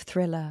real-life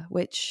thriller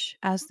which,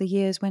 as the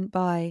years went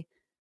by,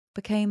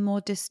 became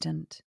more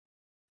distant,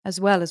 as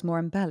well as more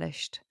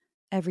embellished,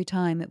 every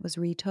time it was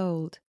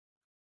retold.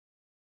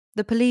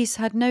 The police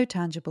had no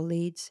tangible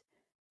leads.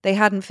 They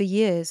hadn't for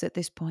years at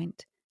this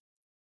point.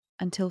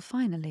 Until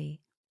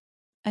finally,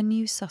 a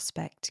new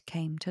suspect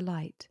came to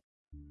light.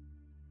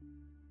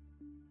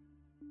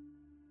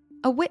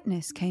 A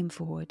witness came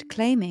forward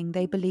claiming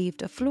they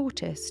believed a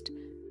flautist,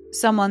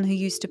 someone who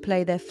used to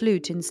play their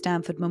flute in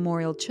Stanford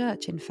Memorial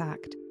Church, in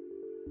fact,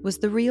 was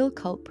the real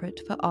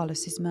culprit for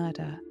Arliss's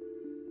murder.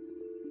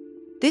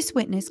 This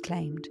witness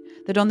claimed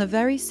that on the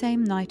very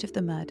same night of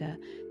the murder,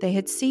 they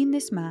had seen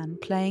this man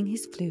playing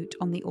his flute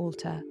on the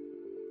altar,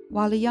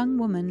 while a young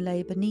woman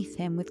lay beneath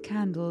him with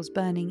candles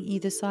burning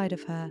either side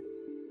of her.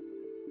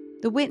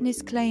 The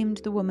witness claimed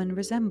the woman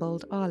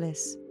resembled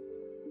Arliss.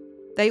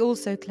 They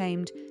also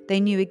claimed they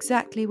knew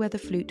exactly where the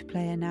flute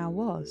player now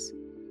was.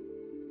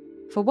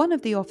 For one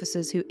of the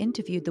officers who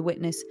interviewed the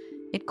witness,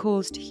 it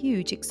caused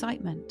huge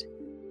excitement.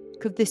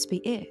 Could this be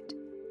it?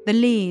 The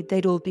lead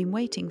they'd all been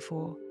waiting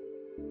for?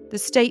 The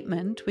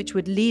statement which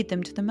would lead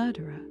them to the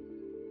murderer?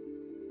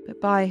 But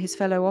by his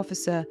fellow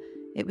officer,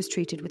 it was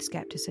treated with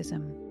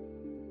skepticism.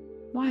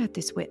 Why had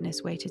this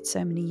witness waited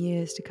so many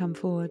years to come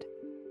forward?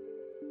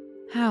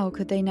 How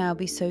could they now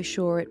be so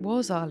sure it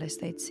was Arliss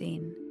they'd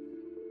seen?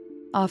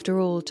 After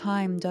all,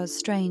 time does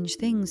strange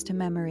things to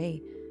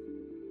memory.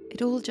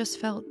 It all just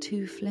felt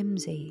too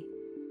flimsy.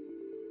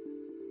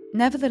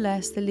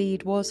 Nevertheless, the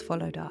lead was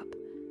followed up.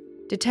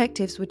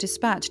 Detectives were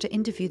dispatched to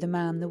interview the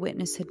man the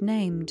witness had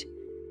named.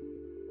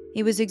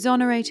 He was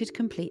exonerated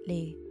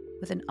completely,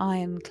 with an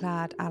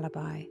ironclad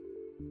alibi.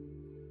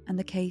 And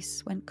the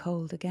case went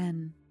cold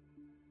again.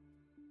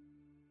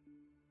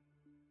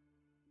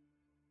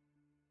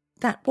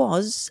 That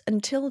was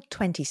until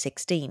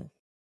 2016.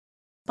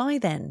 By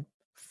then,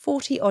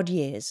 40-odd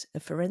years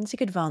of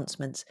forensic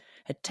advancements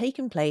had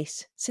taken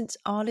place since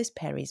Arliss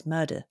Perry's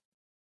murder.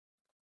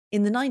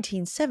 In the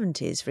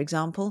 1970s, for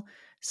example,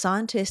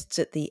 scientists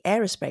at the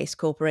Aerospace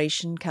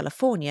Corporation,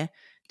 California,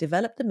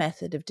 developed the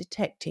method of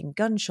detecting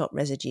gunshot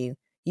residue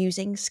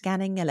using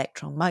scanning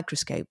electron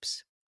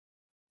microscopes.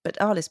 But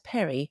Arliss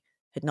Perry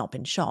had not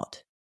been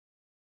shot.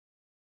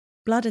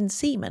 Blood and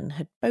semen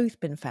had both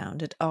been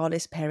found at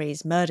Arliss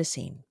Perry's murder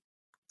scene.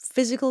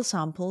 Physical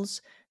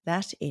samples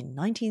that, in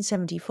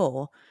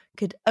 1974,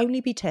 could only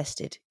be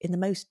tested in the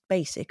most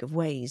basic of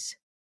ways.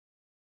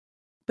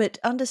 But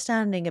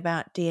understanding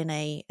about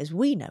DNA as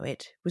we know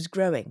it was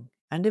growing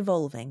and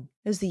evolving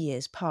as the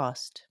years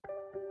passed.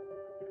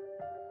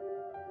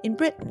 In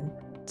Britain,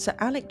 Sir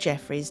Alec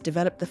Jeffreys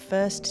developed the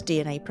first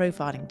DNA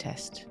profiling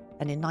test,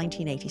 and in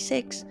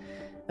 1986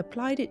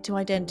 applied it to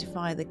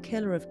identify the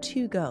killer of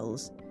 2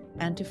 girls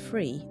and to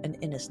free an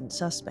innocent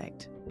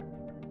suspect.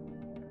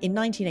 In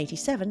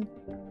 1987,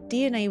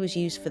 DNA was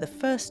used for the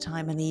first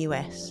time in the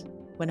US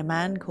when a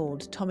man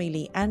called Tommy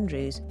Lee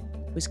Andrews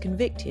was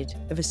convicted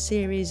of a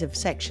series of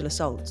sexual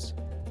assaults.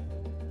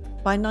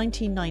 By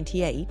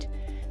 1998,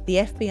 the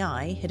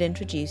FBI had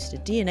introduced a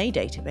DNA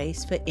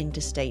database for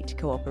interstate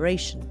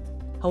cooperation,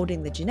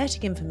 holding the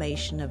genetic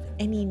information of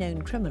any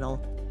known criminal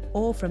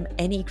or from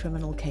any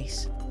criminal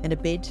case in a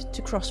bid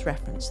to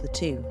cross-reference the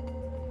two.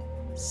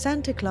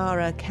 Santa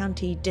Clara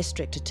County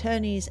District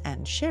Attorney's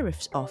and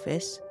Sheriff's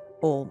Office,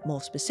 or more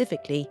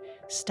specifically,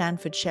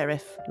 Stanford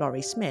Sheriff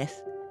Laurie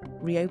Smith,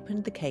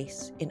 reopened the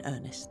case in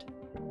earnest.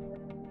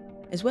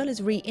 As well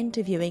as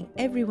re-interviewing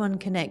everyone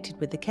connected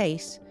with the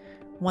case,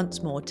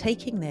 once more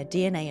taking their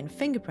DNA and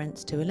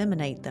fingerprints to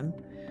eliminate them,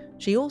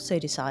 she also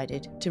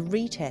decided to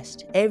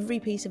retest every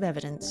piece of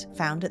evidence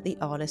found at the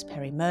Arliss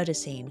Perry murder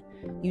scene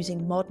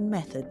using modern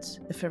methods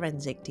of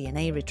forensic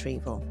DNA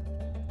retrieval.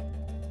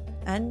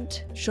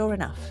 And, sure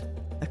enough,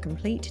 a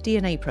complete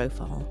DNA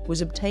profile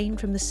was obtained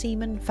from the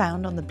semen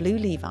found on the blue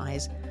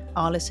Levi's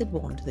Arliss had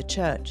worn to the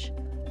church,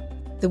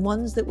 the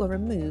ones that were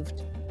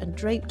removed and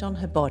draped on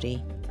her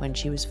body when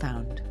she was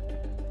found.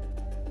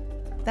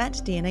 That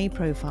DNA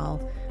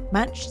profile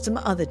matched some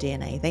other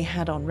DNA they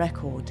had on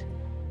record,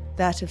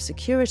 that of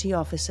security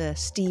officer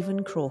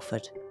Stephen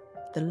Crawford,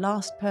 the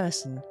last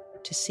person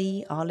to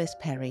see Arliss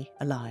Perry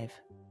alive.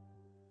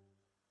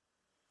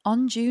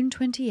 On June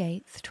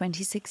 28,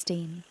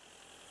 2016,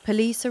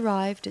 police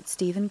arrived at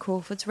Stephen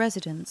Crawford's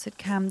residence at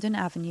Camden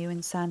Avenue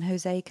in San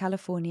Jose,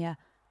 California,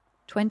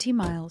 20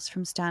 miles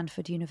from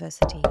Stanford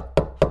University.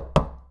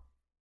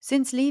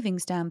 Since leaving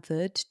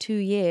Stanford 2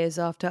 years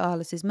after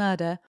Arliss's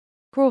murder,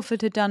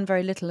 Crawford had done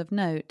very little of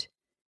note.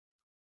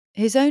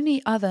 His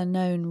only other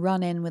known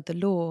run-in with the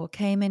law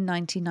came in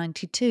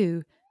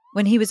 1992,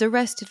 when he was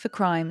arrested for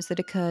crimes that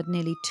occurred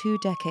nearly 2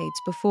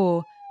 decades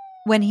before,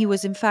 when he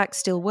was in fact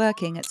still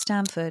working at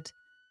Stanford.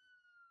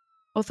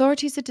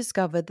 Authorities had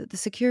discovered that the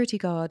security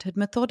guard had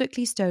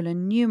methodically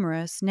stolen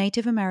numerous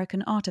Native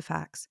American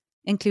artifacts,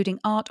 including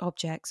art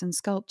objects and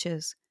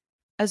sculptures,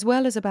 as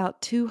well as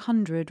about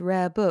 200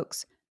 rare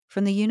books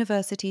from the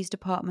university's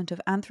Department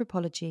of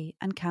Anthropology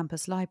and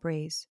campus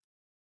libraries.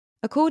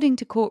 According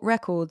to court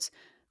records,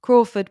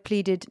 Crawford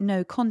pleaded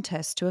no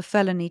contest to a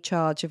felony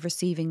charge of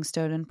receiving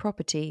stolen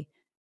property,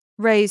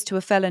 raised to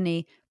a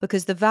felony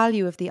because the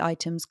value of the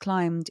items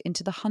climbed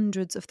into the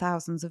hundreds of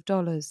thousands of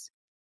dollars.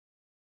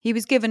 He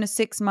was given a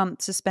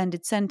 6-month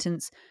suspended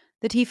sentence,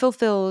 that he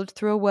fulfilled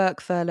through a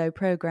work furlough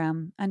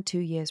program and 2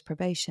 years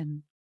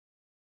probation.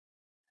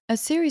 A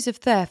series of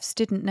thefts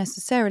didn't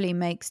necessarily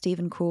make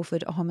Stephen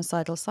Crawford a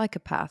homicidal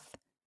psychopath.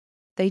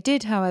 They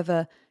did,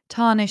 however,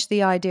 tarnish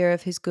the idea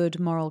of his good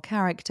moral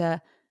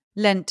character,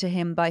 lent to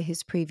him by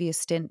his previous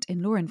stint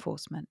in law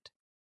enforcement.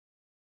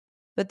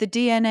 But the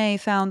DNA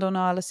found on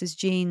Arliss's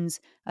jeans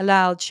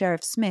allowed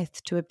Sheriff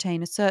Smith to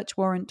obtain a search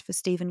warrant for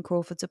Stephen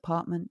Crawford's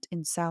apartment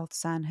in South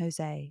San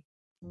Jose.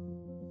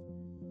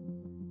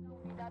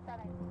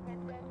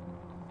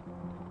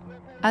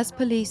 As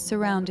police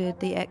surrounded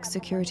the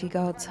ex-security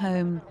guard's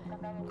home,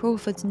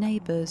 Crawford's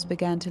neighbours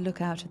began to look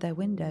out of their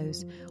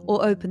windows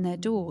or open their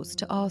doors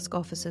to ask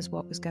officers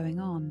what was going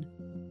on.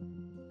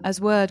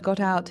 As word got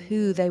out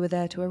who they were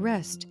there to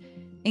arrest,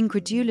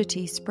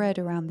 incredulity spread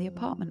around the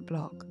apartment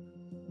block.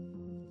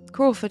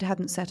 Crawford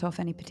hadn't set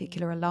off any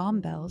particular alarm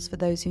bells for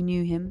those who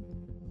knew him.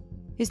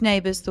 His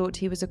neighbours thought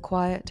he was a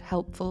quiet,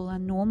 helpful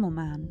and normal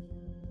man.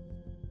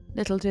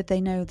 Little did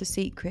they know the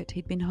secret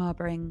he'd been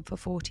harbouring for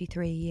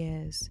 43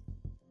 years.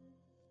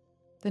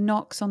 The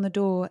knocks on the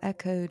door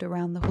echoed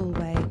around the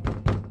hallway,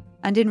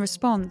 and in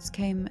response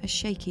came a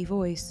shaky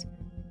voice.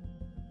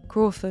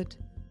 Crawford,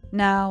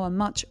 now a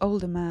much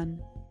older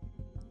man,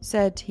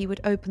 said he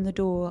would open the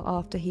door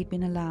after he'd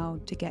been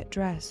allowed to get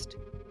dressed.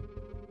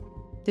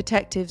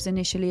 Detectives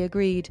initially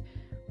agreed,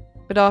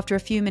 but after a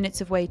few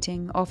minutes of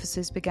waiting,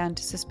 officers began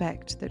to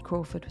suspect that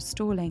Crawford was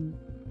stalling.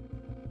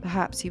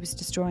 Perhaps he was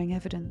destroying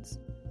evidence.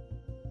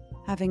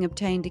 Having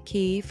obtained a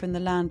key from the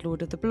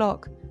landlord of the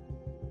block,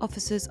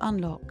 officers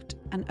unlocked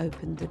and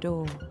opened the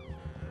door.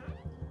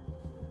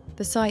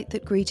 The sight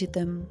that greeted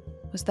them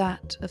was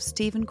that of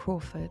Stephen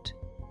Crawford,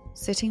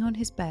 sitting on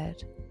his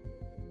bed,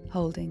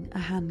 holding a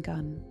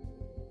handgun.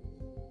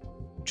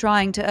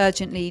 Trying to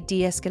urgently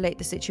de-escalate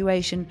the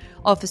situation,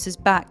 officers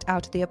backed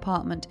out of the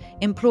apartment,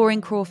 imploring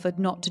Crawford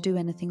not to do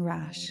anything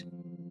rash.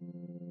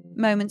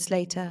 Moments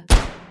later,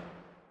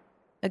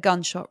 a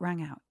gunshot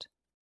rang out.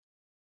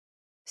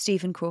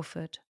 Stephen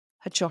Crawford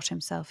had shot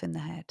himself in the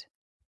head.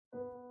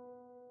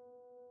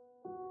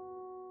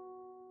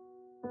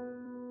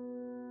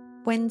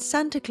 When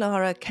Santa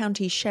Clara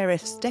County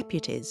Sheriff's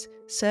deputies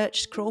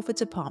searched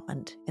Crawford's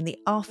apartment in the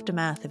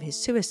aftermath of his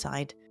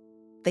suicide,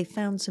 they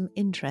found some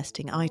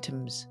interesting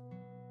items.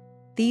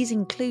 These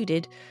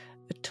included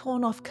a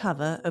torn-off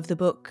cover of the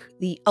book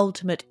The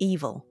Ultimate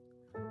Evil,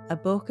 a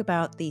book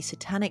about the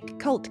satanic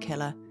cult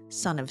killer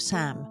Son of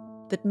Sam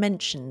that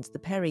mentions the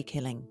Perry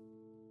killing,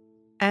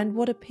 and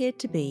what appeared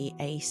to be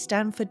a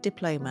Stanford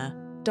diploma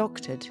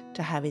doctored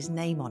to have his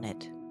name on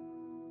it.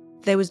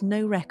 There was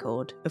no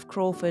record of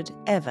Crawford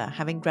ever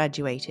having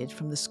graduated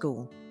from the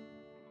school.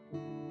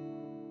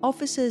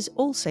 Officers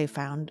also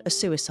found a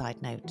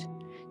suicide note,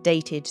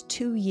 dated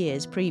 2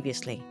 years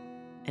previously,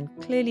 and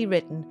clearly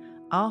written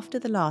after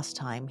the last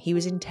time he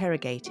was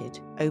interrogated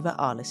over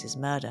Arliss's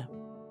murder.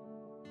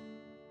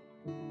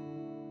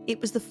 It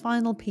was the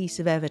final piece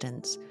of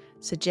evidence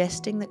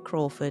suggesting that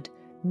Crawford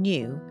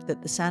knew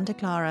that the Santa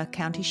Clara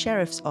County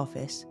Sheriff's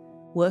Office,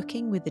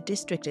 working with the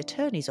District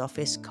Attorney's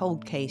Office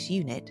Cold Case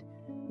Unit,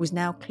 was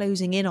now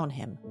closing in on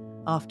him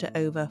after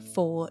over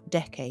 4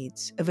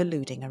 decades of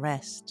eluding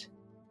arrest.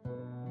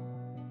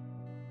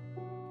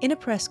 In a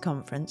press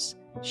conference,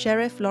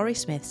 Sheriff Laurie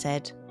Smith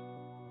said,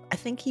 "I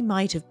think he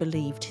might have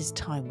believed his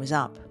time was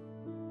up,"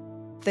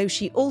 though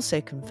she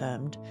also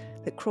confirmed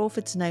that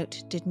Crawford's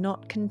note did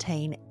not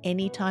contain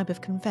any type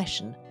of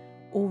confession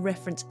or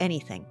reference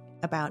anything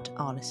about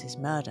Arliss's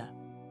murder.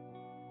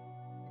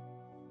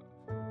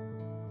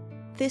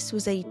 This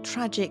was a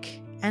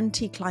tragic,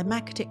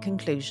 anticlimactic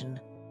conclusion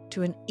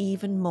to an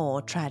even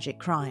more tragic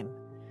crime,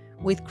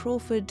 with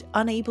Crawford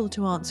unable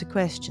to answer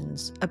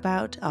questions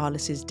about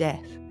Arliss's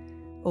death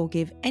or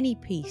give any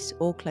peace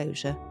or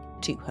closure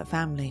to her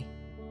family.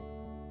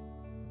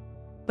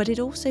 But it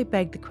also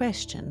begged the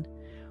question,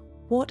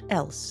 what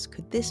else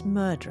could this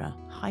murderer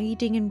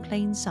hiding in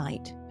plain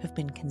sight have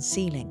been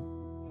concealing?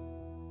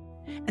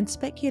 And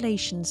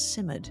speculations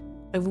simmered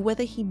over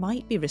whether he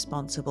might be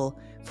responsible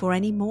for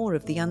any more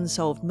of the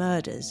unsolved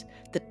murders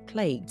that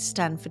plagued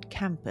Stanford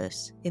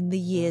campus in the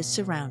years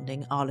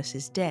surrounding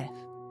Arliss's death.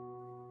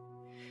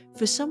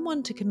 For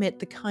someone to commit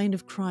the kind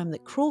of crime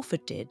that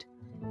Crawford did,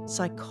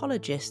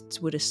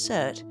 psychologists would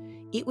assert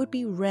it would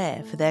be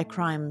rare for their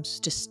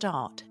crimes to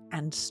start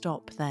and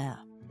stop there.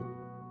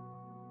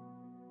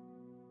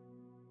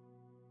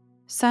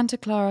 Santa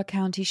Clara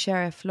County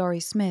Sheriff Laurie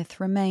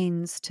Smith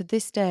remains, to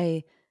this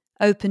day,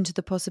 open to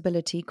the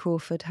possibility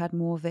Crawford had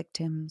more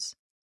victims.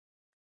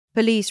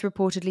 Police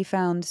reportedly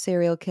found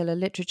serial killer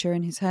literature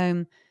in his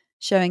home,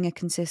 showing a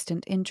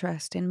consistent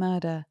interest in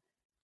murder.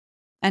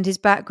 And his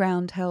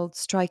background held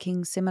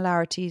striking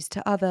similarities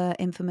to other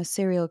infamous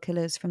serial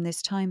killers from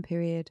this time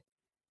period.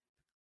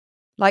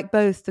 Like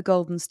both the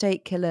Golden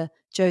State Killer,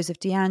 Joseph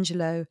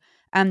DeAngelo,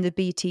 and the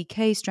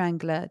BTK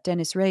Strangler,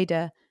 Dennis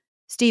Rader,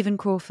 Stephen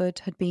Crawford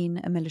had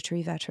been a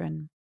military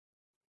veteran.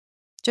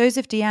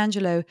 Joseph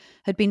DeAngelo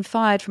had been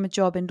fired from a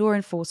job in law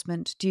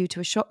enforcement due to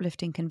a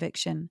shoplifting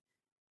conviction,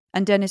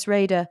 and Dennis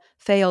Rader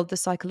failed the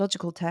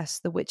psychological tests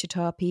the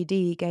Wichita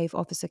PD gave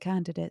officer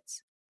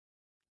candidates.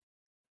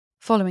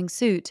 Following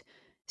suit,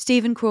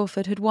 Stephen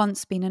Crawford had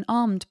once been an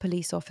armed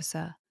police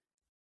officer,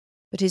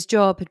 but his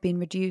job had been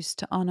reduced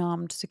to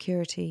unarmed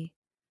security.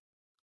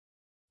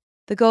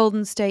 The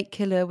Golden State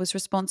Killer was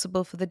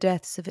responsible for the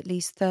deaths of at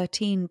least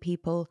 13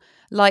 people.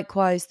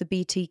 Likewise, the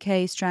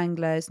BTK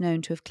Strangler is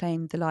known to have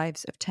claimed the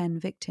lives of 10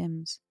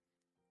 victims.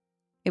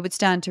 It would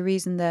stand to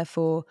reason,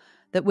 therefore,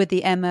 that with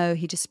the MO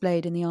he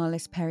displayed in the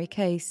Arliss Perry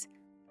case,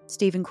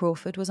 Stephen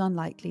Crawford was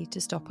unlikely to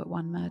stop at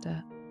one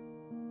murder.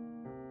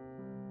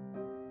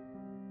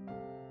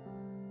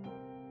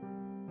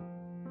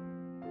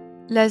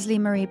 Leslie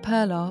Marie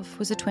Perloff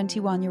was a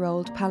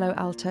 21-year-old Palo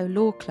Alto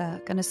law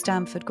clerk and a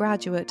Stanford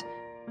graduate,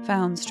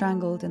 found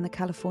strangled in the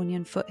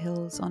Californian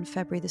foothills on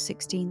February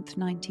 16,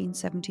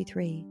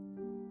 1973.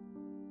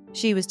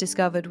 She was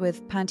discovered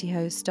with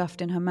pantyhose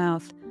stuffed in her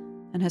mouth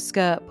and her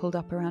skirt pulled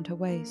up around her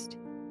waist.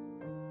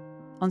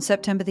 On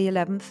September the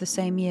 11th the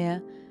same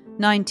year,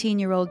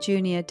 19-year-old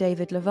junior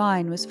David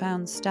Levine was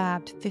found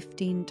stabbed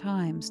 15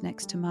 times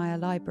next to Maya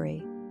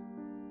Library.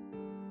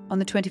 On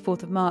the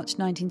 24th of March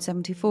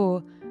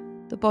 1974,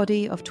 the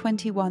body of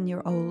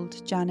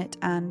 21-year-old Janet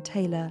Ann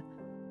Taylor,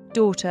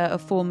 daughter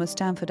of former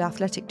Stanford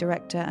athletic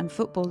director and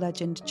football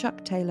legend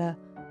Chuck Taylor,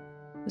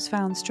 was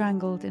found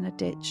strangled in a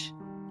ditch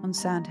on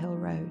Sand Hill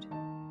Road.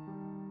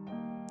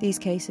 These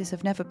cases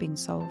have never been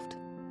solved.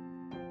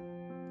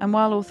 And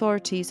while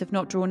authorities have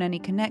not drawn any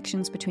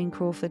connections between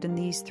Crawford and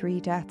these 3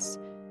 deaths,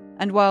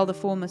 and while the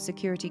former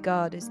security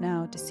guard is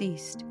now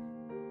deceased,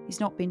 he's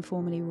not been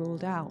formally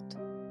ruled out.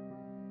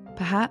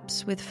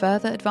 Perhaps with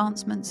further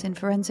advancements in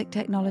forensic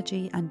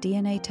technology and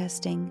DNA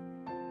testing,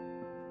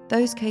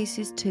 those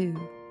cases too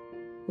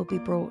will be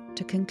brought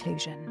to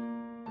conclusion.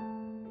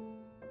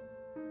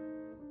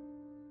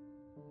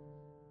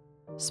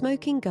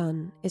 Smoking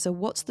Gun is a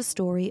What's the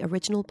Story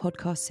original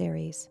podcast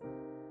series.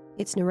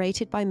 It's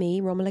narrated by me,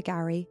 Romola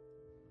Gary.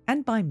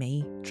 And by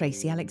me,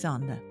 Tracy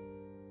Alexander.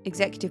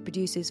 Executive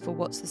producers for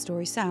What's the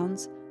Story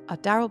Sounds are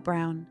Daryl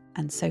Brown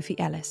and Sophie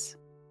Ellis.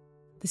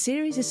 The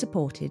series is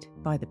supported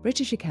by the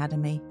British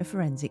Academy of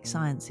Forensic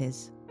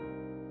Sciences.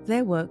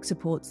 Their work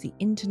supports the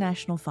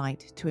international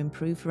fight to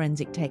improve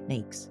forensic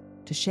techniques,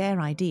 to share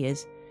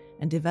ideas,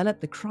 and develop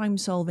the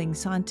crime-solving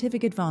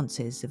scientific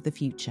advances of the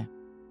future.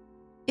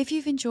 If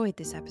you've enjoyed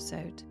this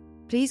episode,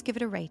 please give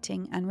it a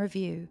rating and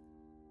review,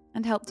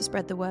 and help to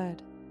spread the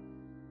word.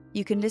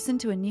 You can listen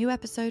to a new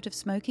episode of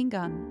Smoking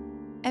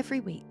Gun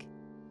every week,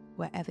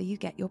 wherever you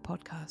get your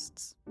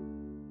podcasts.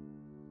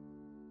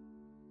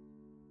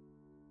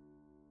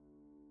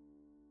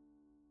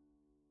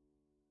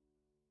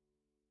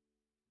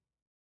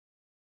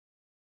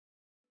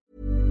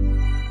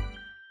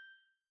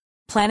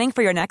 Planning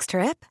for your next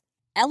trip?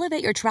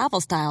 Elevate your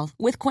travel style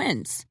with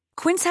Quince.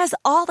 Quince has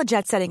all the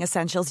jet-setting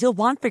essentials you'll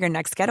want for your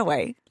next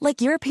getaway, like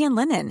European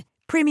linen,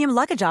 premium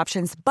luggage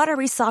options,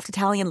 buttery soft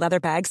Italian leather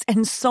bags,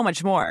 and so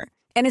much more.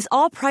 And is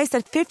all priced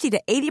at 50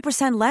 to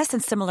 80% less than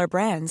similar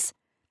brands.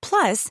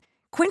 Plus,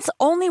 Quince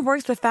only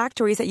works with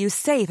factories that use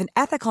safe and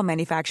ethical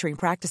manufacturing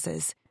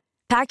practices.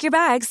 Pack your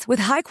bags with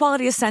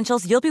high-quality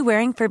essentials you'll be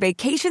wearing for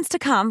vacations to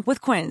come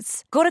with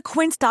Quince. Go to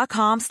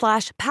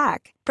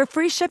quince.com/pack for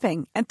free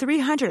shipping and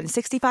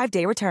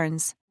 365-day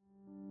returns.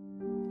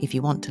 If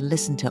you want to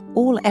listen to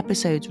all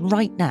episodes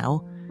right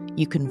now,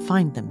 you can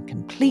find them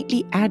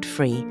completely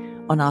ad-free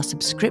on our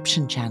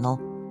subscription channel,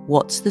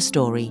 What's the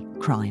Story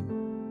Crime.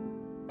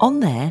 On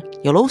there,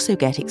 you'll also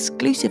get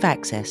exclusive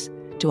access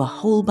to a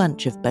whole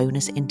bunch of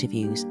bonus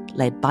interviews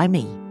led by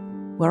me,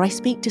 where I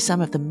speak to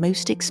some of the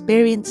most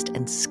experienced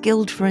and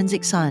skilled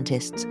forensic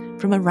scientists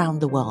from around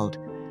the world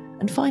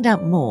and find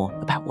out more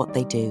about what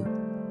they do.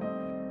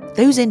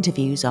 Those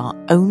interviews are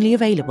only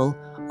available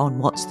on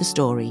What's the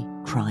Story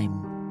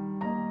Crime.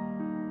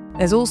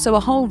 There's also a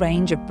whole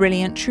range of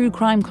brilliant true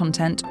crime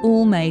content,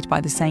 all made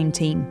by the same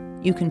team.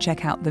 You can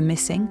check out The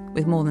Missing,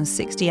 with more than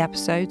 60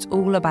 episodes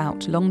all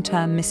about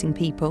long-term missing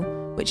people,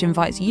 which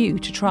invites you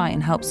to try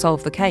and help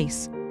solve the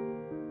case.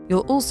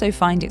 You'll also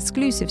find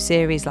exclusive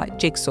series like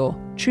Jigsaw,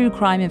 true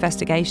crime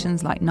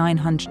investigations like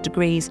 900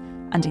 Degrees,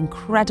 and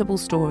incredible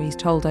stories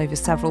told over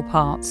several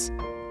parts.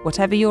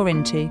 Whatever you're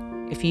into,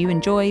 if you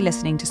enjoy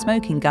listening to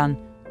Smoking Gun,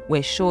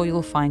 we're sure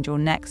you'll find your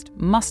next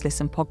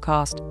must-listen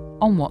podcast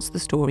on What's the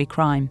Story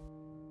Crime.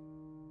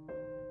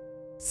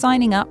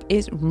 Signing up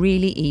is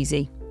really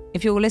easy.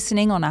 If you're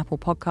listening on Apple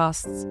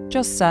Podcasts,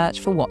 just search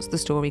for What's the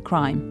Story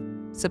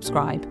Crime,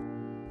 subscribe,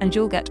 and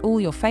you'll get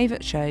all your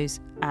favourite shows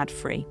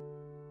ad-free.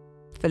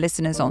 For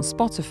listeners on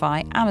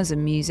Spotify,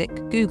 Amazon Music,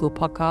 Google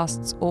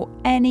Podcasts, or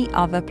any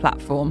other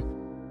platform,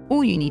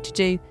 all you need to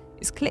do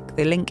is click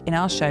the link in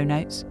our show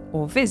notes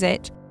or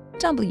visit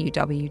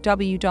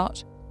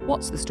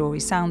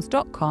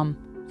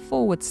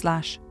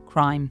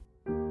www.whatsthestorysounds.com/crime.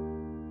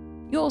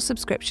 Your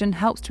subscription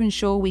helps to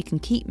ensure we can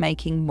keep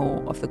making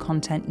more of the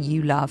content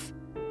you love,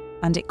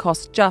 and it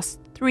costs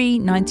just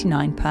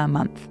 $3.99 per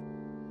month.